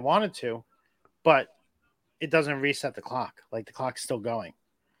back if they wanted to, but it doesn't reset the clock. Like the clock's still going.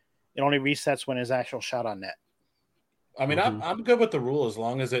 It only resets when his actual shot on net. I mean, I'm good with the rule as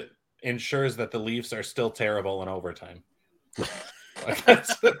long as it ensures that the Leafs are still terrible in overtime.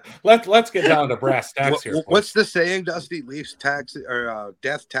 let's get down to brass tacks here. What's the saying, Dusty? Leafs tax or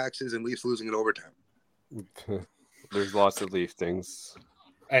death taxes and Leafs losing in overtime. There's lots of Leaf things.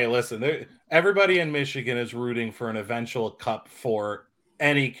 Hey, listen, everybody in Michigan is rooting for an eventual cup for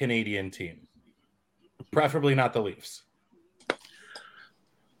any Canadian team, preferably not the Leafs.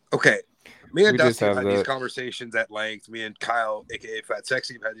 Okay. Me and Dusty have had these conversations at length. Me and Kyle, a.k.a. Fat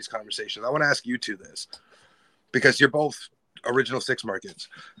Sexy, have had these conversations. I want to ask you two this because you're both original Six Markets.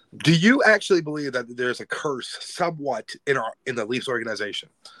 Do you actually believe that there's a curse somewhat in the Leafs organization?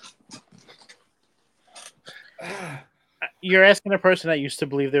 You're asking a person that used to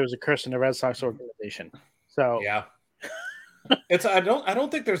believe there was a curse in the Red Sox organization. So yeah, I don't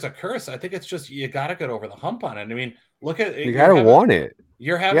think there's a curse. I think it's just you got to get over the hump on it. I mean, look at you got to want it.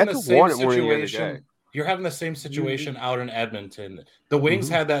 You're having the same situation. You're having the same situation out in Edmonton. The Wings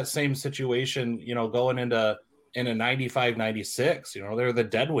had that same situation, going into 95, 96. They're the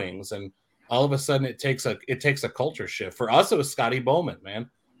Dead Wings, and all of a sudden it takes a culture shift. For us, it was Scotty Bowman, man.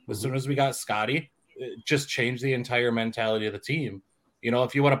 As soon as we got Scotty, it just changed the entire mentality of the team.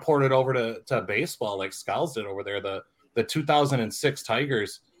 If you want to port it over to baseball, like Skiles did over there, the 2006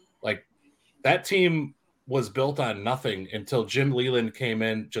 Tigers, like that team was built on nothing until Jim Leland came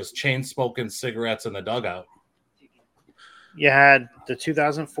in, just chain smoking cigarettes in the dugout. You had the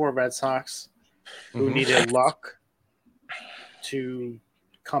 2004 Red Sox who needed luck to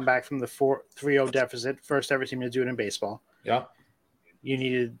come back from the 3-0 deficit, first ever team to do it in baseball. Yeah. You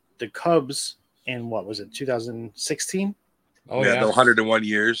needed the Cubs in, what was it, 2016? Oh, yeah. The 101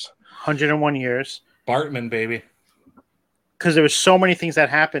 years. 101 years. Bartman, baby. Because there were so many things that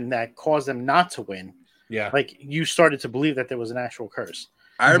happened that caused them not to win. Yeah. Like, you started to believe that there was an actual curse.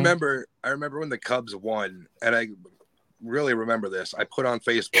 I remember when the Cubs won, and I really remember this. I put on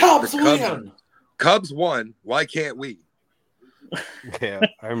Facebook, Cubs won. Why can't we? Yeah,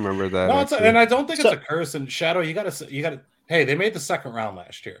 I remember that. No, and I don't think it's a curse. And Shadow, you gotta. Hey, they made the second round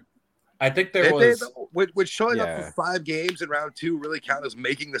last year. I think would showing up for 5 games in round 2 really count as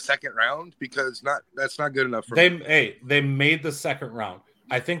making the second round? Because that's not good enough for me. Hey, they made the second round.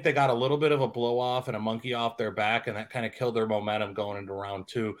 I think they got a little bit of a blow off and a monkey off their back, and that kind of killed their momentum going into round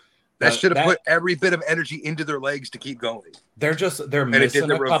 2. That should have put every bit of energy into their legs to keep going. They're missing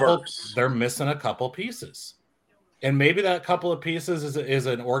They're missing a couple pieces. And maybe that couple of pieces is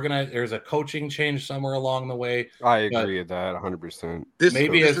an organized. There's a coaching change somewhere along the way. I agree with that 100%.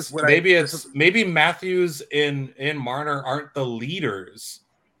 Maybe Matthews and Marner aren't the leaders,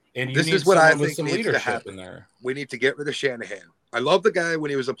 and this is what I think needs to happen there. We need to get rid of Shanahan. I love the guy when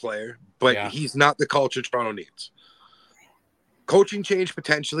he was a player, but he's not the culture Toronto needs. Coaching change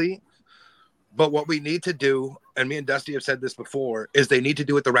potentially, but what we need to do, and me and Dusty have said this before, is they need to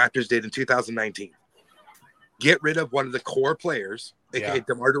do what the Raptors did in 2019. Get rid of one of the core players, a.k.a.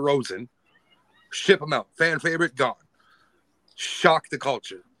 DeMar DeRozan. Ship him out. Fan favorite, gone. Shock the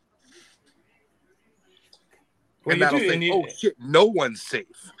culture. And that'll say, oh, shit, no one's safe.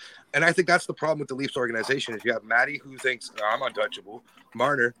 And I think that's the problem with the Leafs organization is you have Matty who thinks, I'm untouchable.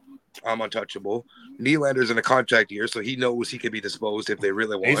 Marner, I'm untouchable. Nylander's in a contract year, so he knows he could be disposed if they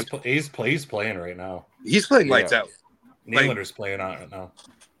really want. He's playing right now. He's playing lights out. Nylander's playing on it now.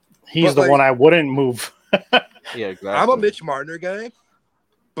 He's the one I wouldn't move. Yeah, exactly. I'm a Mitch Marner guy,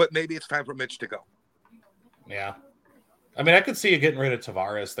 but maybe it's time for Mitch to go. Yeah. I mean, I could see you getting rid of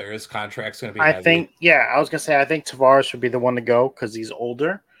Tavares there. His contract's going to be heavy. I think Tavares would be the one to go because he's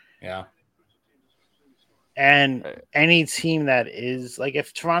older. Yeah. And any team that is, like,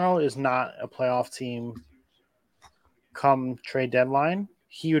 if Toronto is not a playoff team come trade deadline,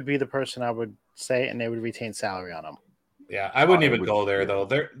 he would be the person I would say, and they would retain salary on him. Yeah, I wouldn't even go there, though.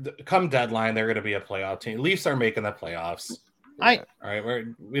 Come deadline, they're going to be a playoff team. Leafs are making the playoffs. All right,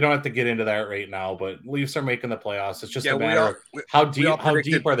 we don't have to get into that right now, but Leafs are making the playoffs. It's just a matter of how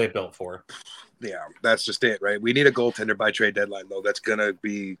deep are they built for? Yeah, that's just it, right? We need a goaltender by trade deadline, though. That's going to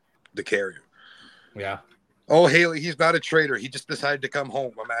be the carrier. Yeah. Oh, Haley, he's not a trader. He just decided to come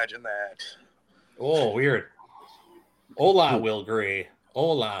home. Imagine that. Oh, weird. Hola, Will Gray.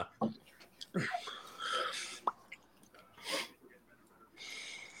 Hola.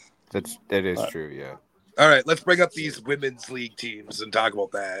 That is true, yeah. All right, let's bring up these women's league teams and talk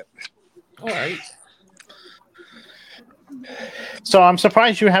about that. All right. So I'm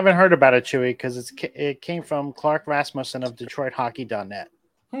surprised you haven't heard about it, Chewy, because it came from Clark Rasmussen of DetroitHockey.net.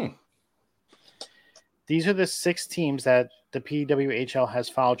 These are the 6 teams that the PWHL has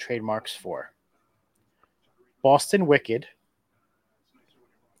filed trademarks for. Boston Wicked.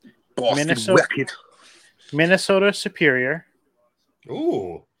 Minnesota Superior.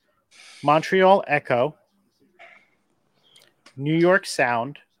 Ooh. Montreal Echo. New York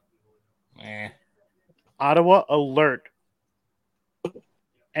Sound. Ottawa Alert.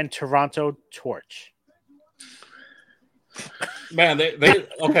 And Toronto Torch. Man, they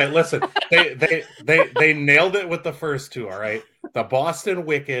okay, listen. They nailed it with the first 2, all right? The Boston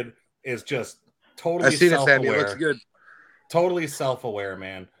Wicked is just totally self-aware. It looks good. Totally self-aware,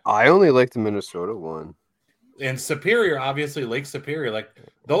 man. I only like the Minnesota one. And Superior, obviously Lake Superior, like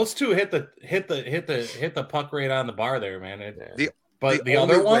those 2 hit the puck right on the bar there, man. The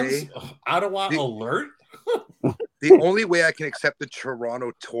other ones, Ottawa Alert. The only way I can accept the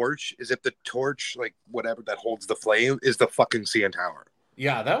Toronto Torch is if the torch, like whatever that holds the flame, is the fucking CN Tower.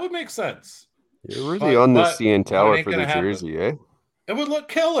 Yeah, that would make sense. You're really on the CN Tower for the jersey, eh? It would look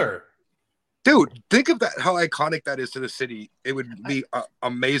killer. Dude, think of that, how iconic that is to the city. It would be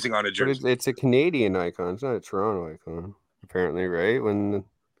amazing on a jersey. It's a Canadian icon. It's not a Toronto icon, apparently, right? When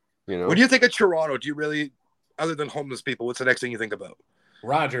you think of Toronto, do you really, other than homeless people, what's the next thing you think about?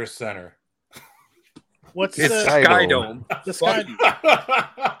 Rogers Center. What's the Sky Dome? The Sky.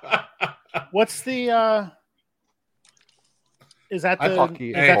 What's the? Is that the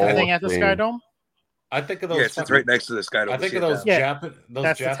thing at the Sky Dome? I think of those. Yes, it's right next to the Sky Dome. I think of those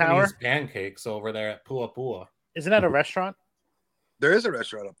Japanese pancakes over there at Pua Pua. Isn't that a restaurant? There is a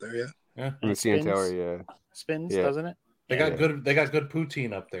restaurant up there, yeah. In the CN Tower, yeah. Spins, doesn't it? They got good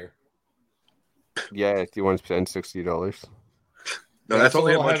poutine up there. Yeah, do you want to spend $60? No, that's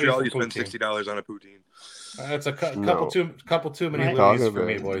only in Montreal. You spend $60 on a poutine. That's a couple too many Louis for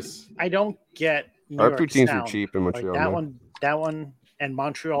me, boys. I don't get New Our York poutines sound. are cheap in Montreal. Like that one, and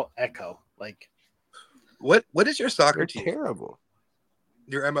Montreal Echo. Like, what is your soccer team? Terrible.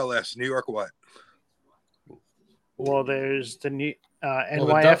 Your MLS, New York what? Well, there's the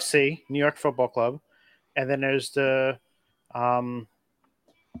NYFC, New York Football Club, and then there's the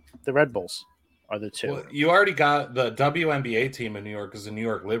Red Bulls are the two. Well, you already got the WNBA team in New York is the New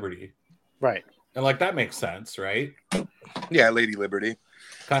York Liberty. Right. And like that makes sense, right? Yeah, Lady Liberty.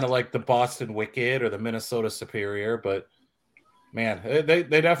 Kind of like the Boston Wicked or the Minnesota Superior, but man, they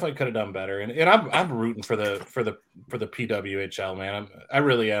definitely could have done better. And I'm rooting for the PWHL, man. I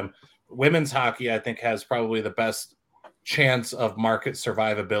really am. Women's hockey, I think, has probably the best chance of market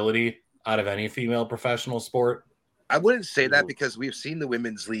survivability out of any female professional sport. I wouldn't say that because we've seen the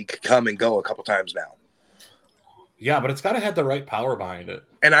women's league come and go a couple times now. Yeah, but it's got to have the right power behind it.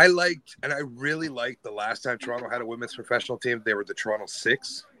 And I really liked the last time Toronto had a women's professional team. They were the Toronto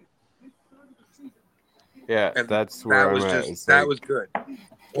Six. Yeah, and that's where that was I'm just that was good.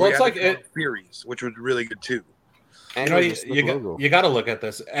 Well, it's like series, which was really good too. And you got to look at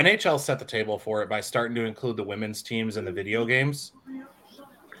this. NHL set the table for it by starting to include the women's teams in the video games.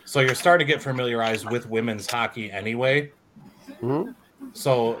 So you're starting to get familiarized with women's hockey anyway. Mm-hmm.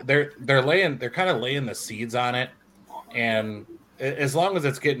 So they're kind of laying the seeds on it, and as long as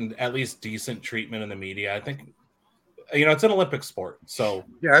it's getting at least decent treatment in the media, I think it's an Olympic sport. So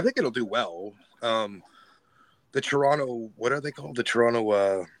yeah, I think it'll do well. The Toronto, what are they called? The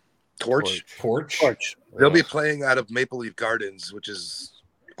Toronto Torch. They'll be playing out of Maple Leaf Gardens, which is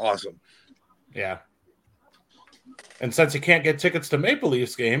awesome. Yeah. And since you can't get tickets to Maple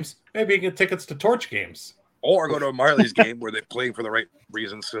Leafs games, maybe you get tickets to Torch games. Or go to a Marlies game where they're playing for the right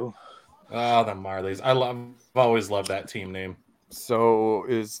reasons too. Oh, the Marlies. I've always loved that team name. So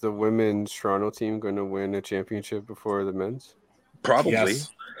is the women's Toronto team going to win a championship before the men's? Probably.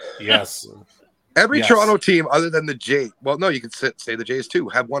 Yes. Every Toronto team other than the Jays, well, no, you could say the Jays too,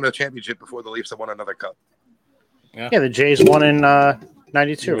 have won a championship before the Leafs have won another cup. Yeah, the Jays won in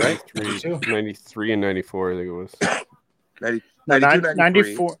 92, right? 93 and 94, I think it was.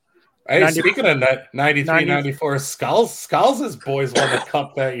 94. Hey, speaking of 93, 94, Skulls' boys won the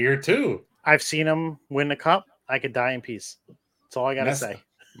cup that year too. I've seen them win the cup. I could die in peace. That's all I got to say.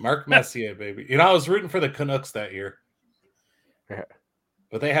 Mark Messier, baby. I was rooting for the Canucks that year. Yeah.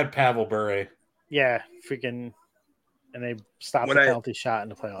 But they had Pavel Bure. Yeah, freaking, and they stopped the penalty shot in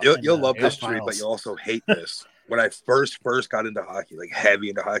the playoffs. You'll love this tree, but you'll also hate this. When I first got into hockey, like heavy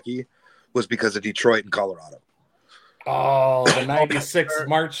into hockey, was because of Detroit and Colorado. Oh, the 96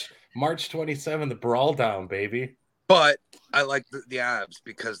 March 27, the brawl down, baby. But I like the Avs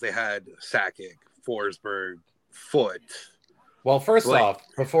because they had Sakic, Forsberg, Foote. Well, first off,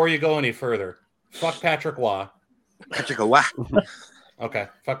 before you go any further, fuck Patrick Waugh. Patrick Waugh. Okay,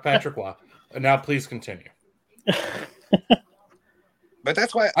 fuck Patrick Waugh. Now, please continue. But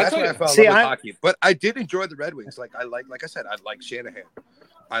that's why I fell in love with hockey. But I did enjoy the Red Wings. Like I said, I like Shanahan.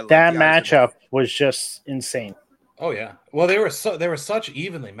 That matchup was just insane. Oh yeah. Well, they were such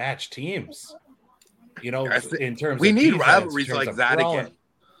evenly matched teams. In terms we of need defense, rivalries like that again.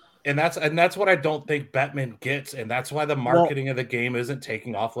 And that's what I don't think Bettman gets, and that's why the marketing of the game isn't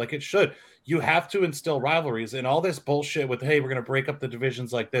taking off like it should. You have to instill rivalries, and all this bullshit with, hey, we're going to break up the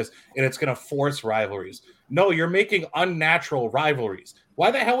divisions like this, and it's going to force rivalries. No, you're making unnatural rivalries. Why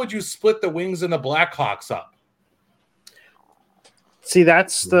the hell would you split the Wings and the Blackhawks up? See,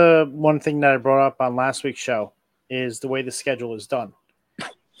 that's the one thing that I brought up on last week's show, is the way the schedule is done.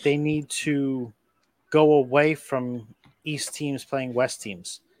 They need to go away from East teams playing West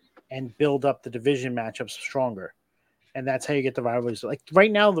teams and build up the division matchups stronger. And that's how you get the rivalries. Like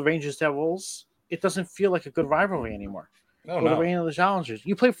right now, the Rangers Devils, it doesn't feel like a good rivalry anymore. No. The Reign of the Challengers.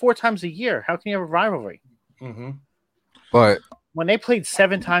 You play 4 times a year. How can you have a rivalry? Mm-hmm. But when they played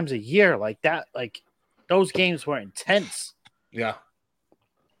 7 times a year like that, like those games were intense. Yeah.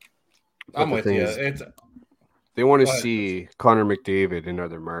 I'm with you. They want to see Connor McDavid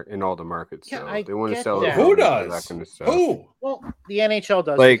in all the markets. Yeah, so they want to sell that. Who does? That kind of stuff. Who? Well, the NHL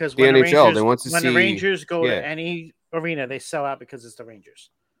does, like because the NHL, they want to see when the Rangers go to any arena, they sell out because it's the Rangers.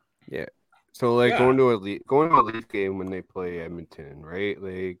 Yeah. So going to a Leaf game when they play Edmonton, right?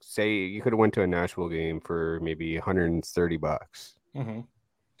 Like say you could have went to a Nashville game for maybe $130. Mm-hmm.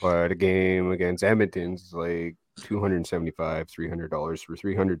 But a game against Edmonton's like $275, $300 for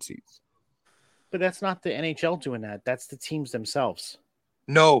 300 seats. But that's not the NHL doing that. That's the teams themselves.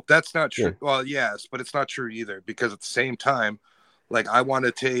 No, that's not true. Yeah. Well, yes, but it's not true either, because at the same time, like I want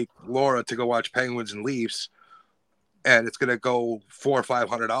to take Laura to go watch Penguins and Leafs. and it's going to go $400 or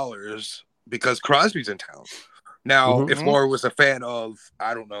 $500 because Crosby's in town. Now, if Laura was a fan of,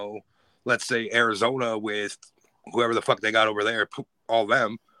 I don't know, let's say Arizona with whoever the fuck they got over there, all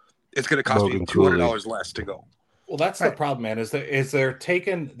them, it's going to cost me $200 less to go. Well, that's the problem, man.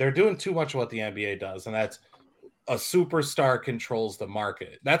 They're doing too much of what the NBA does, and that's a superstar controls the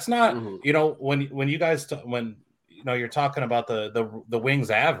market. That's not, when you guys you're talking about the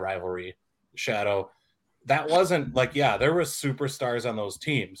Wings Av rivalry, Shadow. That wasn't like, there were superstars on those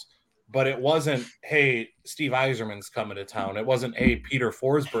teams, but it wasn't, hey, Steve Yzerman's coming to town. It wasn't, hey, Peter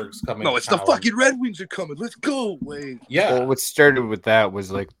Forsberg's coming. No, it's the fucking Red Wings are coming. Let's go, Wayne. Yeah. Well, what started with that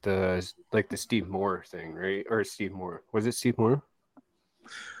was like the Steve Moore thing, right? Or Steve Moore. Was it Steve Moore?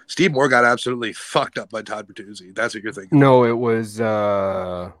 Steve Moore got absolutely fucked up by Todd Bertuzzi. That's what you're thinking. No, it was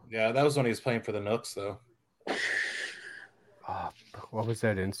that was when he was playing for the Nooks, though. What was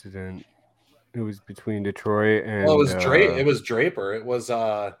that incident? It was between Detroit and it was Draper. It was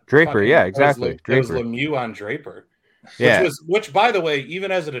Draper, yeah, exactly. It was Lemieux on Draper. Yeah. Which by the way,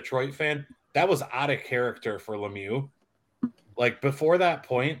 even as a Detroit fan, that was out of character for Lemieux. Like before that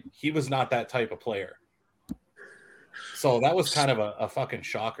point, he was not that type of player. So that was kind of a fucking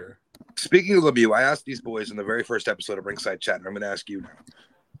shocker. Speaking of Lemieux, I asked these boys in the very first episode of Rinkside Chat, and I'm going to ask you now.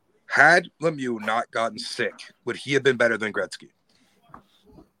 Had Lemieux not gotten sick, would he have been better than Gretzky?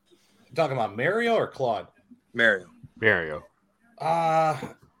 You talking about Mario or Claude? Mario. I'm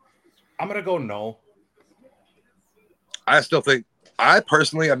going to go no. I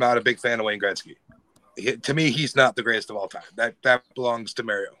personally am not a big fan of Wayne Gretzky. To me, he's not the greatest of all time. That belongs to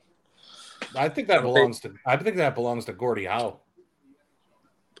Mario. I think that belongs to Gordie Howe.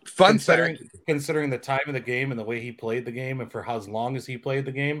 Considering the time of the game and the way he played the game, and for how long as he played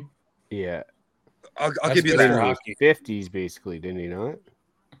the game. Yeah, I'll give you that. Hockey. 50s, basically, didn't he not?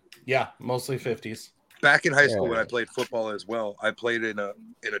 Yeah, mostly 50s. Back in high school, when I played football as well, I played in a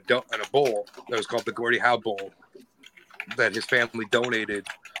bowl that was called the Gordie Howe Bowl, that his family donated,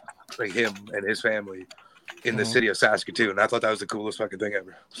 like him and his family, in the city of Saskatoon. I thought that was the coolest fucking thing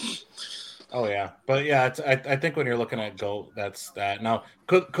ever. Oh yeah, but yeah, I think when you're looking at GOAT, that's that. Now,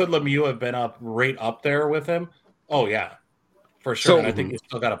 could Lemieux have been right up there with him? Oh yeah, for sure. And I think you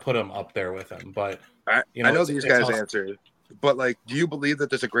still got to put him up there with him. But I know these guys answer. But like, do you believe that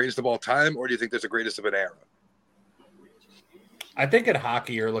there's a greatest of all time, or do you think there's a greatest of an era? I think in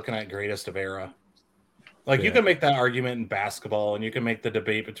hockey, you're looking at greatest of era. Like you can make that argument in basketball, and you can make the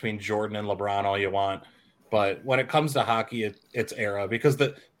debate between Jordan and LeBron all you want. But when it comes to hockey, it's era, because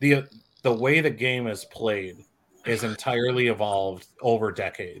the way the game is played is entirely evolved over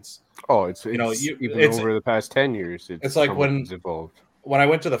decades. Oh, it's over the past 10 years. It's like when I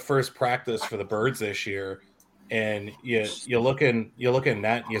went to the first practice for the Birds this year, and you look in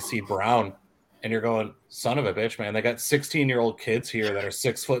net, you see Brown, and you're going, son of a bitch, man. They got 16-year-old kids here that are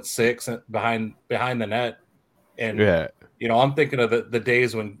 6'6" behind the net. And I'm thinking of the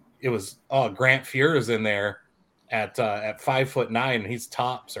days when it was Grant Fuhr's in there at 5'9", and he's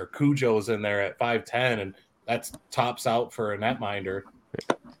tops, or Cujo's in there at 5'10", and that's tops out for a netminder.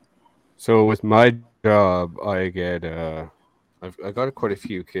 So with my job, I get I got quite a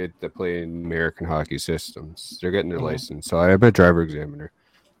few kids that play in American hockey systems. They're getting their license, so I have a driver examiner.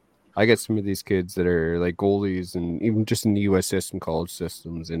 I get some of these kids that are like goalies, and even just in the U.S. system, college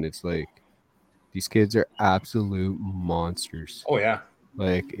systems, and it's like these kids are absolute monsters. Oh yeah,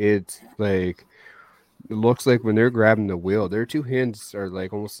 like it's like. It looks like when they're grabbing the wheel, their two hands are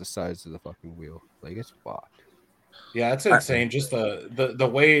like almost the size of the fucking wheel. Like it's fucked. Yeah, it's insane. Just the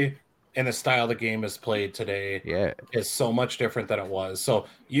way and the style the game is played today is so much different than it was. So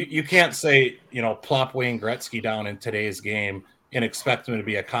you can't say, plop Wayne Gretzky down in today's game and expect him to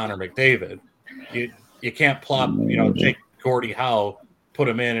be a Connor McDavid. You can't plop, take Gordie Howe, put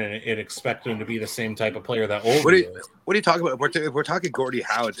him in and expect him to be the same type of player that Ovi is. What are you talking about? If we're talking Gordie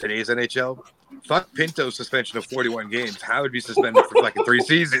Howe in today's NHL, fuck Pinto's suspension of 41 games. Howe would be suspended for fucking 3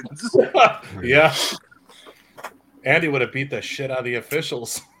 seasons. Yeah. Andy would have beat the shit out of the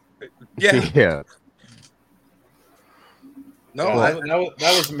officials. Yeah. No,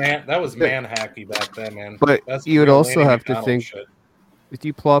 that was man hacky back then, man. But you would also have to think shit. If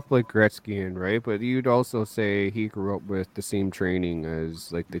you plop like Gretzky in, right? But you'd also say he grew up with the same training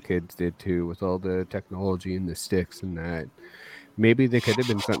as like the kids did too, with all the technology and the sticks and that. Maybe they could have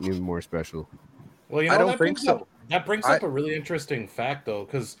been something even more special. Well, I don't think so. That brings up a really interesting fact, though,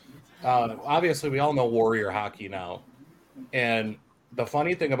 because obviously we all know Warrior hockey now, and the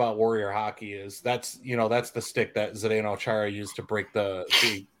funny thing about Warrior hockey is that's the stick that Zdeno Chara used to break the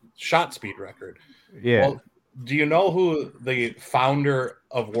shot speed record. Yeah. Well, do you know who the founder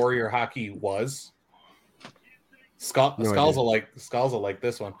of Warrior hockey was? Skulls will like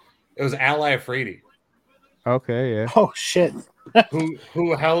this one. It was Ally Frady. Okay, yeah. Oh shit.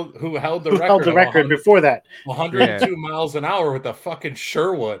 who held the Who record? held the record before that? 102 miles an hour with a fucking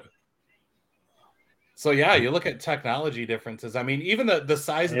Sherwood. So yeah, you look at technology differences. I mean, even the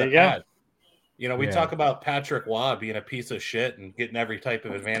size of the pad. You know, we talk about Patrick Waugh being a piece of shit and getting every type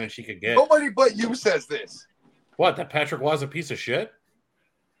of advantage he could get. Nobody but you says this. What? That Patrick Waugh's a piece of shit?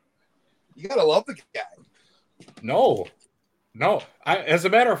 You gotta love the guy. No. As a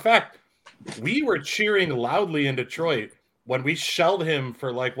matter of fact, we were cheering loudly in Detroit when we shelled him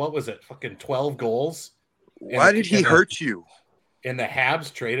for what was it? Fucking 12 goals. Why did he hurt you? And the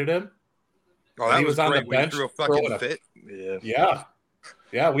Habs traded him. Oh, that was on the bench. Threw a fucking fit. Yeah.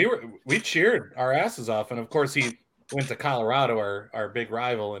 We cheered our asses off, and of course he went to Colorado, our big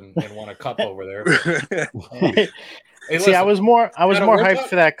rival, and won a cup over there. Hey, listen, I was more hyped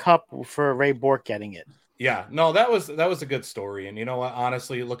for that cup for Ray Bourque getting it. Yeah, no, that was a good story. And you know what?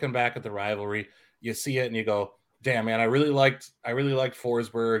 Honestly, looking back at the rivalry, you see it and you go, "Damn, man! I really liked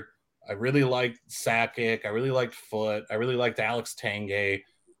Forsberg. I really liked Sakic. I really liked Foote. I really liked Alex Tanguay."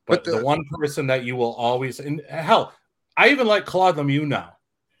 But the one person that you will always, and hell, I even like Claude Lemieux now.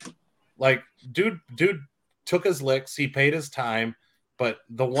 Like, dude took his licks. He paid his time. But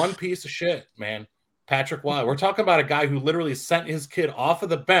the one piece of shit, man, Patrick Waugh. We're talking about a guy who literally sent his kid off of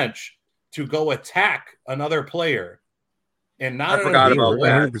the bench to go attack another player. And not I forgot about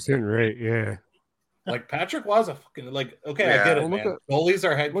that. 100% right, yeah. Like, Patrick Waugh's a fucking, I get it, man. Goalies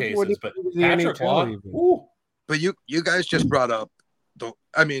are head cases, but Patrick Waugh. But you guys just brought up,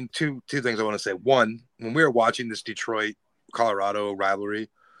 two things I want to say. One, when we were watching this Detroit-Colorado rivalry,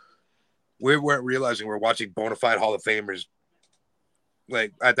 we weren't realizing we were watching bona fide Hall of Famers.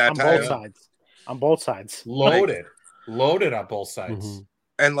 Like, at that time. On both sides. Loaded on both sides. Mm-hmm.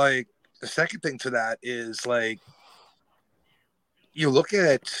 And, the second thing to that is, you look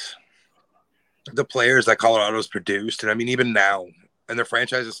at the players that Colorado's produced, and even now, and their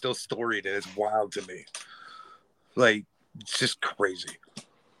franchise is still storied, and it's wild to me. It's just crazy.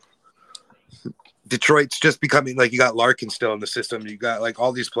 Detroit's just becoming, you got Larkin still in the system. You got,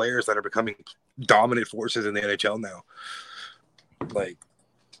 all these players that are becoming dominant forces in the NHL now.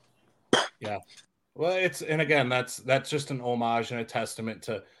 Yeah. Well, that's just an homage and a testament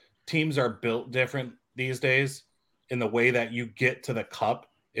to teams are built different these days, in the way that you get to the cup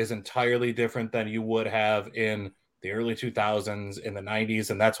is entirely different than you would have in the early 2000s, in the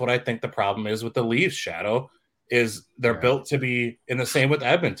 90s. And that's what I think the problem is with the Leafs, Shadow, is they're built to be, in the same with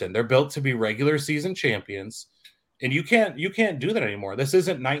Edmonton. They're built to be regular season champions. And you can't do that anymore. This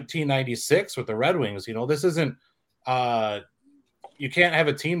isn't 1996 with the Red Wings. This isn't you can't have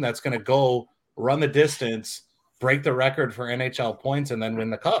a team that's going to go run the distance, break the record for NHL points, and then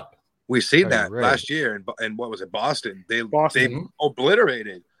win the cup. We've seen that last year, and what was it, Boston? They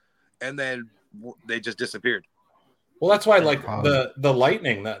obliterated, and then they just disappeared. Well, that's why, the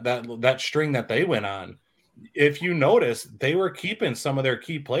Lightning, that string that they went on, if you notice, they were keeping some of their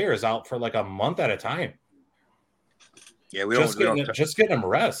key players out for a month at a time. Yeah, just getting them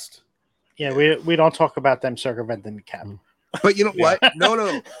rest. Yeah, we don't talk about them circumventing the cap. But you know what?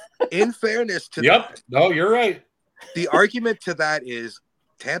 No. In fairness to that, no, you're right. The argument to that is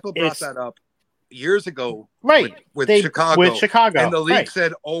Tampa brought that up years ago, right? With Chicago, and the league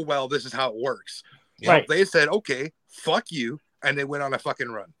said, "Oh well, this is how it works." Right? So they said, "Okay, fuck you," and they went on a fucking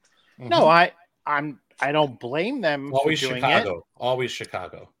run. No, I don't blame them for doing it. Always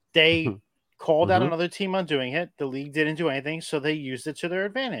Chicago. They called out another team on doing it. The league didn't do anything, so they used it to their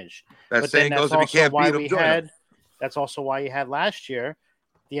advantage. That's if you can't beat them, join them. That's also why you had last year.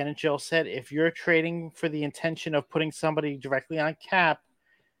 The NHL said if you're trading for the intention of putting somebody directly on cap,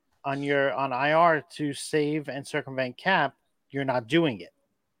 on IR to save and circumvent cap, you're not doing it.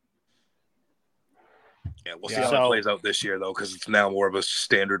 Yeah, we'll see how it plays out this year, though, because it's now more of a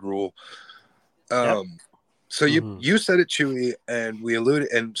standard rule. So you said it, Chewy, and we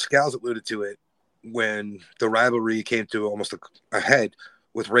alluded, and Scals alluded to it when the rivalry came to almost a head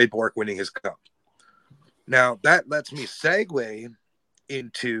with Ray Bourque winning his cup. Now that lets me segue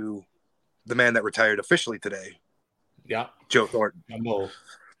into the man that retired officially today. Yeah, Joe Thornton.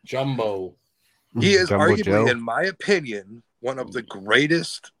 Jumbo. He is arguably, in my opinion, one of the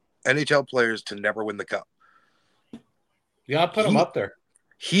greatest NHL players to never win the cup. Yeah, I'll put him up there.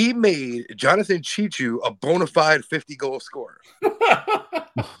 He made Jonathan Chichu a bona fide 50-goal scorer.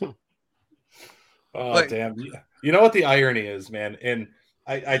 Damn. You know what the irony is, man? And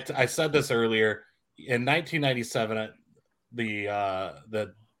I said this earlier. In 1997, the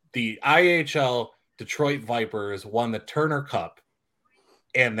IHL Detroit Vipers won the Turner Cup,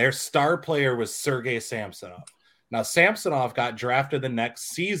 and their star player was Sergei Samsonov. Now, Samsonov got drafted the next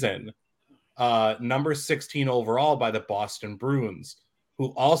season, number 16 overall by the Boston Bruins,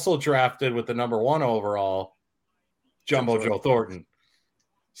 who also drafted with the number 1 overall, Jumbo Joe Thornton.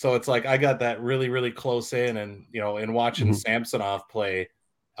 So it's like I got that really, really close in, and in watching Samsonov play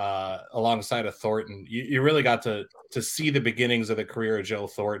alongside of Thornton, you really got to see the beginnings of the career of Joe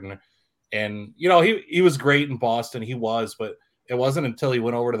Thornton. And he was great in Boston, he was, but it wasn't until he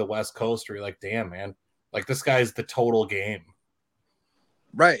went over to the West Coast where you're like, damn, man, like this guy's the total game.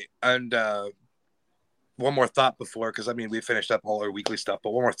 Right. And one more thought before, because we finished up all our weekly stuff,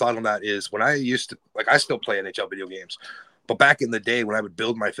 but one more thought on that is when I used to, I still play NHL video games, but back in the day when I would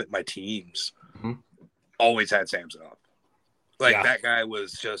build my teams, always had Samsonov. That guy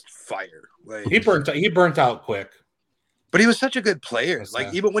was just fire. He burnt out quick. But he was such a good player.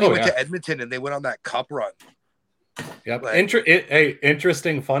 Even when he went to Edmonton and they went on that cup run. Yep.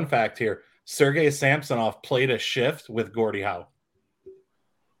 Interesting fun fact here. Sergei Samsonov played a shift with Gordie Howe.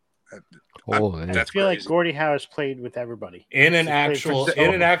 I feel like Gordie Howe has played with everybody in an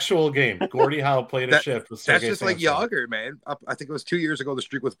actual game. Gordie Howe played a shift with Sergei. That's just Samsonov. like Jágr, man. I think it was 2 years ago the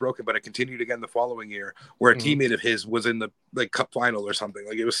streak was broken, but it continued again the following year, where a teammate of his was in the cup final or something.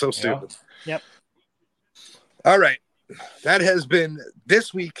 It was so stupid. Yep. All right, that has been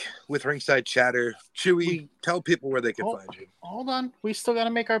this week with Ringside Chatter. Chewy, tell people where they can find you. Hold on, we still got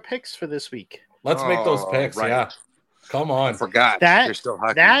to make our picks for this week. Let's make those picks. Right. Yeah, come on. I forgot that. You're still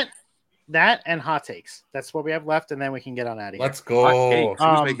hockey. That and hot takes. That's what we have left, and then we can get on out of here. Let's go.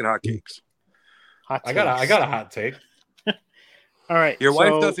 Who's making hot cakes? Hot takes. I got a hot take. All right. Your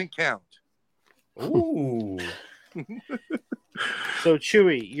wife doesn't count. Ooh. So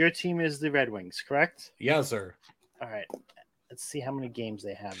Chewy, your team is the Red Wings, correct? Yes, sir. All right. Let's see how many games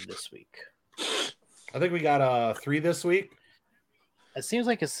they have this week. I think we got 3 this week. It seems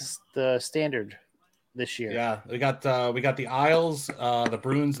like it's the standard this year. Yeah, we got the Isles, the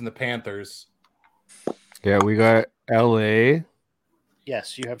Bruins, and the Panthers. Yeah, we got LA.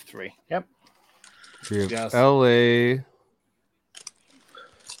 Yes, you have 3. Yep. We have LA,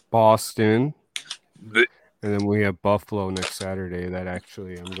 Boston, and then we have Buffalo next Saturday. That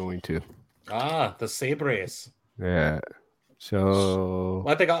actually I'm going to. The Sabres. Yeah. So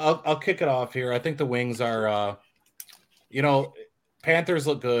I think I'll kick it off here. I think the Wings are, Panthers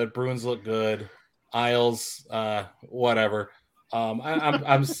look good, Bruins look good. Isles, whatever.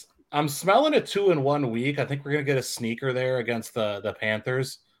 I'm smelling a 2-1 week. I think we're gonna get a sneaker there against the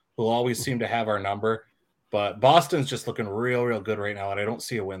Panthers, who always seem to have our number. But Boston's just looking real, real good right now, and I don't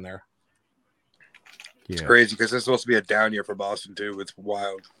see a win there. It's crazy because it's supposed to be a down year for Boston too. It's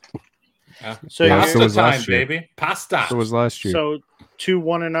wild. Yeah. So pasta time, baby. Pasta. So was last year. So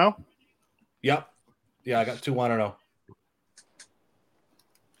 2-1-0. Yep. Yeah, I got 2-1-0.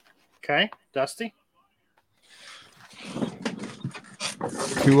 Okay, Dusty.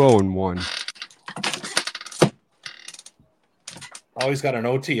 2-0-1. Always got an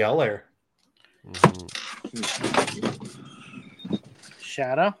OTL there.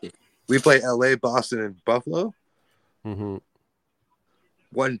 Shadow. We play LA, Boston, and Buffalo.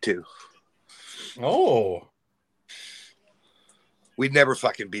 1-2. Oh. We'd never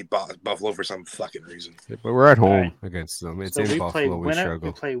fucking beat Buffalo for some fucking reason. Yeah, but we're at home against them. It's in Buffalo. We struggle.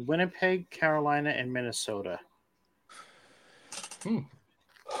 We play Winnipeg, Carolina, and Minnesota.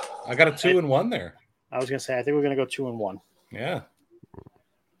 I got a 2-1 there. I was gonna say I think we're gonna go 2-1. Yeah.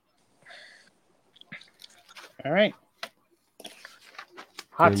 All right.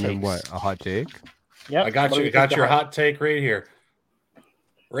 Hot take. What? A hot take? Yeah. I got you. I got your hot take right here.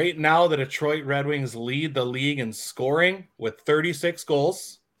 Right now, the Detroit Red Wings lead the league in scoring with 36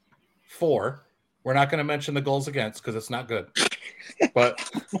 goals. 4. We're not going to mention the goals against because it's not good. But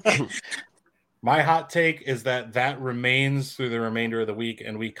my hot take is that remains through the remainder of the week,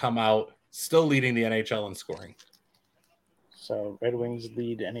 and we come out still leading the NHL in scoring. So Red Wings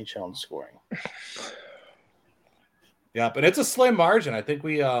lead NHL in scoring. Yeah, but it's a slim margin. I think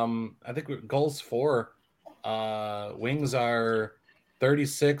goals for Wings are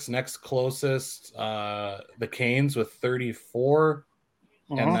 36. Next closest, the Canes with 34,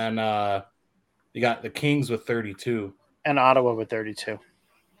 and then you got the Kings with 32, and Ottawa with 32.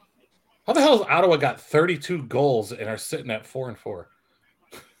 How the hell has Ottawa got 32 goals and are sitting at 4-4?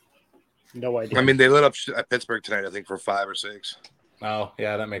 No idea. I mean, they lit up at Pittsburgh tonight, I think, for 5 or 6. Oh,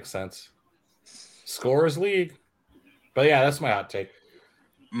 yeah, that makes sense. Scorers league. But yeah, that's my hot take.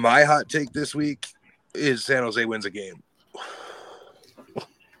 My hot take this week is San Jose wins a game.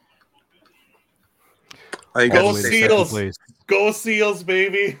 Go Seals! Go Seals,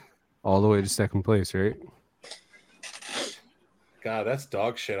 baby! All the way to second place, right? God, that's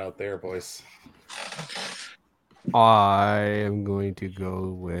dog shit out there, boys. I am going to go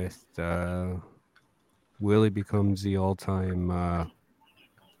with Willie becomes the all-time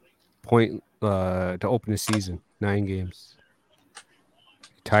point to open the season. 9 games.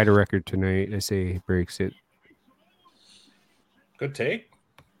 Tied a record tonight. I say breaks it. Good take.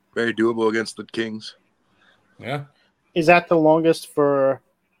 Very doable against the Kings. Yeah. Is that the longest for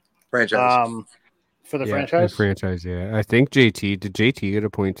franchise? For the franchise? The franchise, yeah. I think did JT get a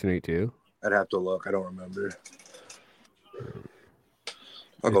point tonight too? I'd have to look. I don't remember.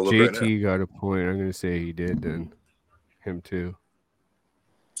 I'll if go look JT right now. got a point, I'm going to say he did then. Him too.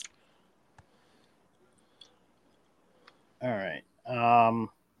 All right.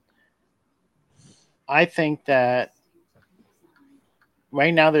 I think that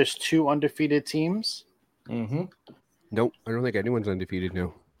right now there's 2 undefeated teams. Mm-hmm. Nope, I don't think anyone's undefeated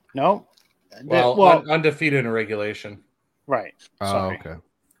now. No? Well, undefeated in regulation. Right. Sorry. Okay.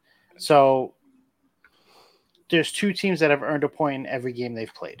 So there's 2 teams that have earned a point in every game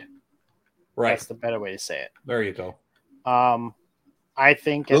they've played. Right. That's the better way to say it. There you go. I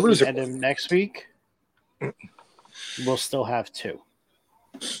think at the end of next week, we'll still have 2.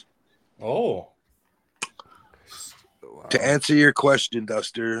 Oh. Wow. To answer your question,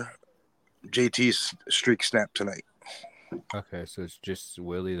 Duster, JT's streak snapped tonight. Okay, so it's just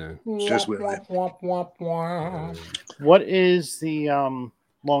Willie then. It's just Willie. What is the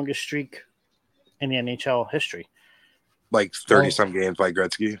longest streak in the NHL history? Like 30-some games by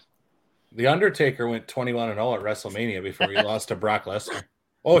Gretzky. The Undertaker went 21-0 at WrestleMania before he lost to Brock Lesnar.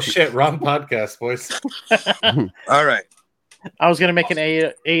 Oh, shit. Wrong podcast, boys. All right. I was going to make an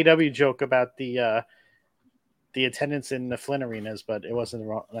AEW joke about the attendance in the Flynn arenas, but it wasn't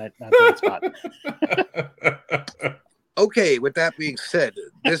not the right spot. Okay, with that being said,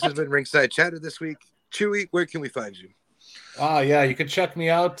 this has been Ringside Chatter this week. Chewy, where can we find you? Yeah, you can check me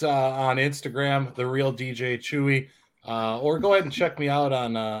out on Instagram, The Real DJ Chewy, or go ahead and check me out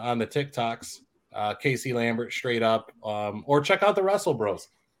on the TikToks, Casey Lambert, straight up, or check out the Wrestle Bros.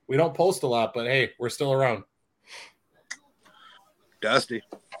 We don't post a lot, but hey, we're still around. Dusty.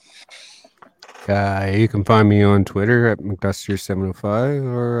 You can find me on Twitter at McDuster705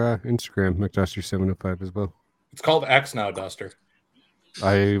 or Instagram McDuster705 as well. It's called X now, Duster.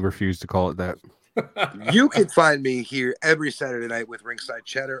 I refuse to call it that. You can find me here every Saturday night with Ringside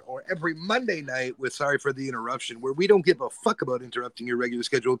Chatter, or every Monday night with Sorry for the Interruption, where we don't give a fuck about interrupting your regular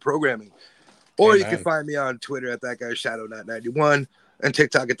scheduled programming. Or you can find me on Twitter at ThatGuyShadow.91 and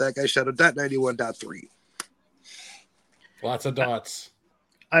TikTok at ThatGuyShadow.91.3. Lots of dots.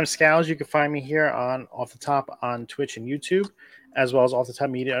 I'm Scowls. You can find me here on Off the Top on Twitch and YouTube, as well as Off the Top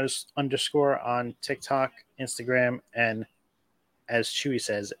Media _ on TikTok, Instagram, and as Chewy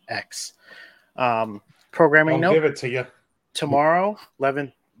says, X. Programming note. Give it to you. Tomorrow,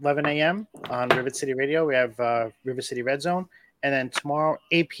 11 a.m. on Rivet City Radio, we have River City Red Zone. And then tomorrow,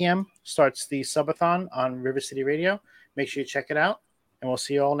 8 p.m. starts the subathon on River City Radio. Make sure you check it out. And we'll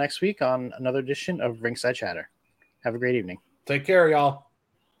see you all next week on another edition of Ringside Chatter. Have a great evening. Take care, y'all.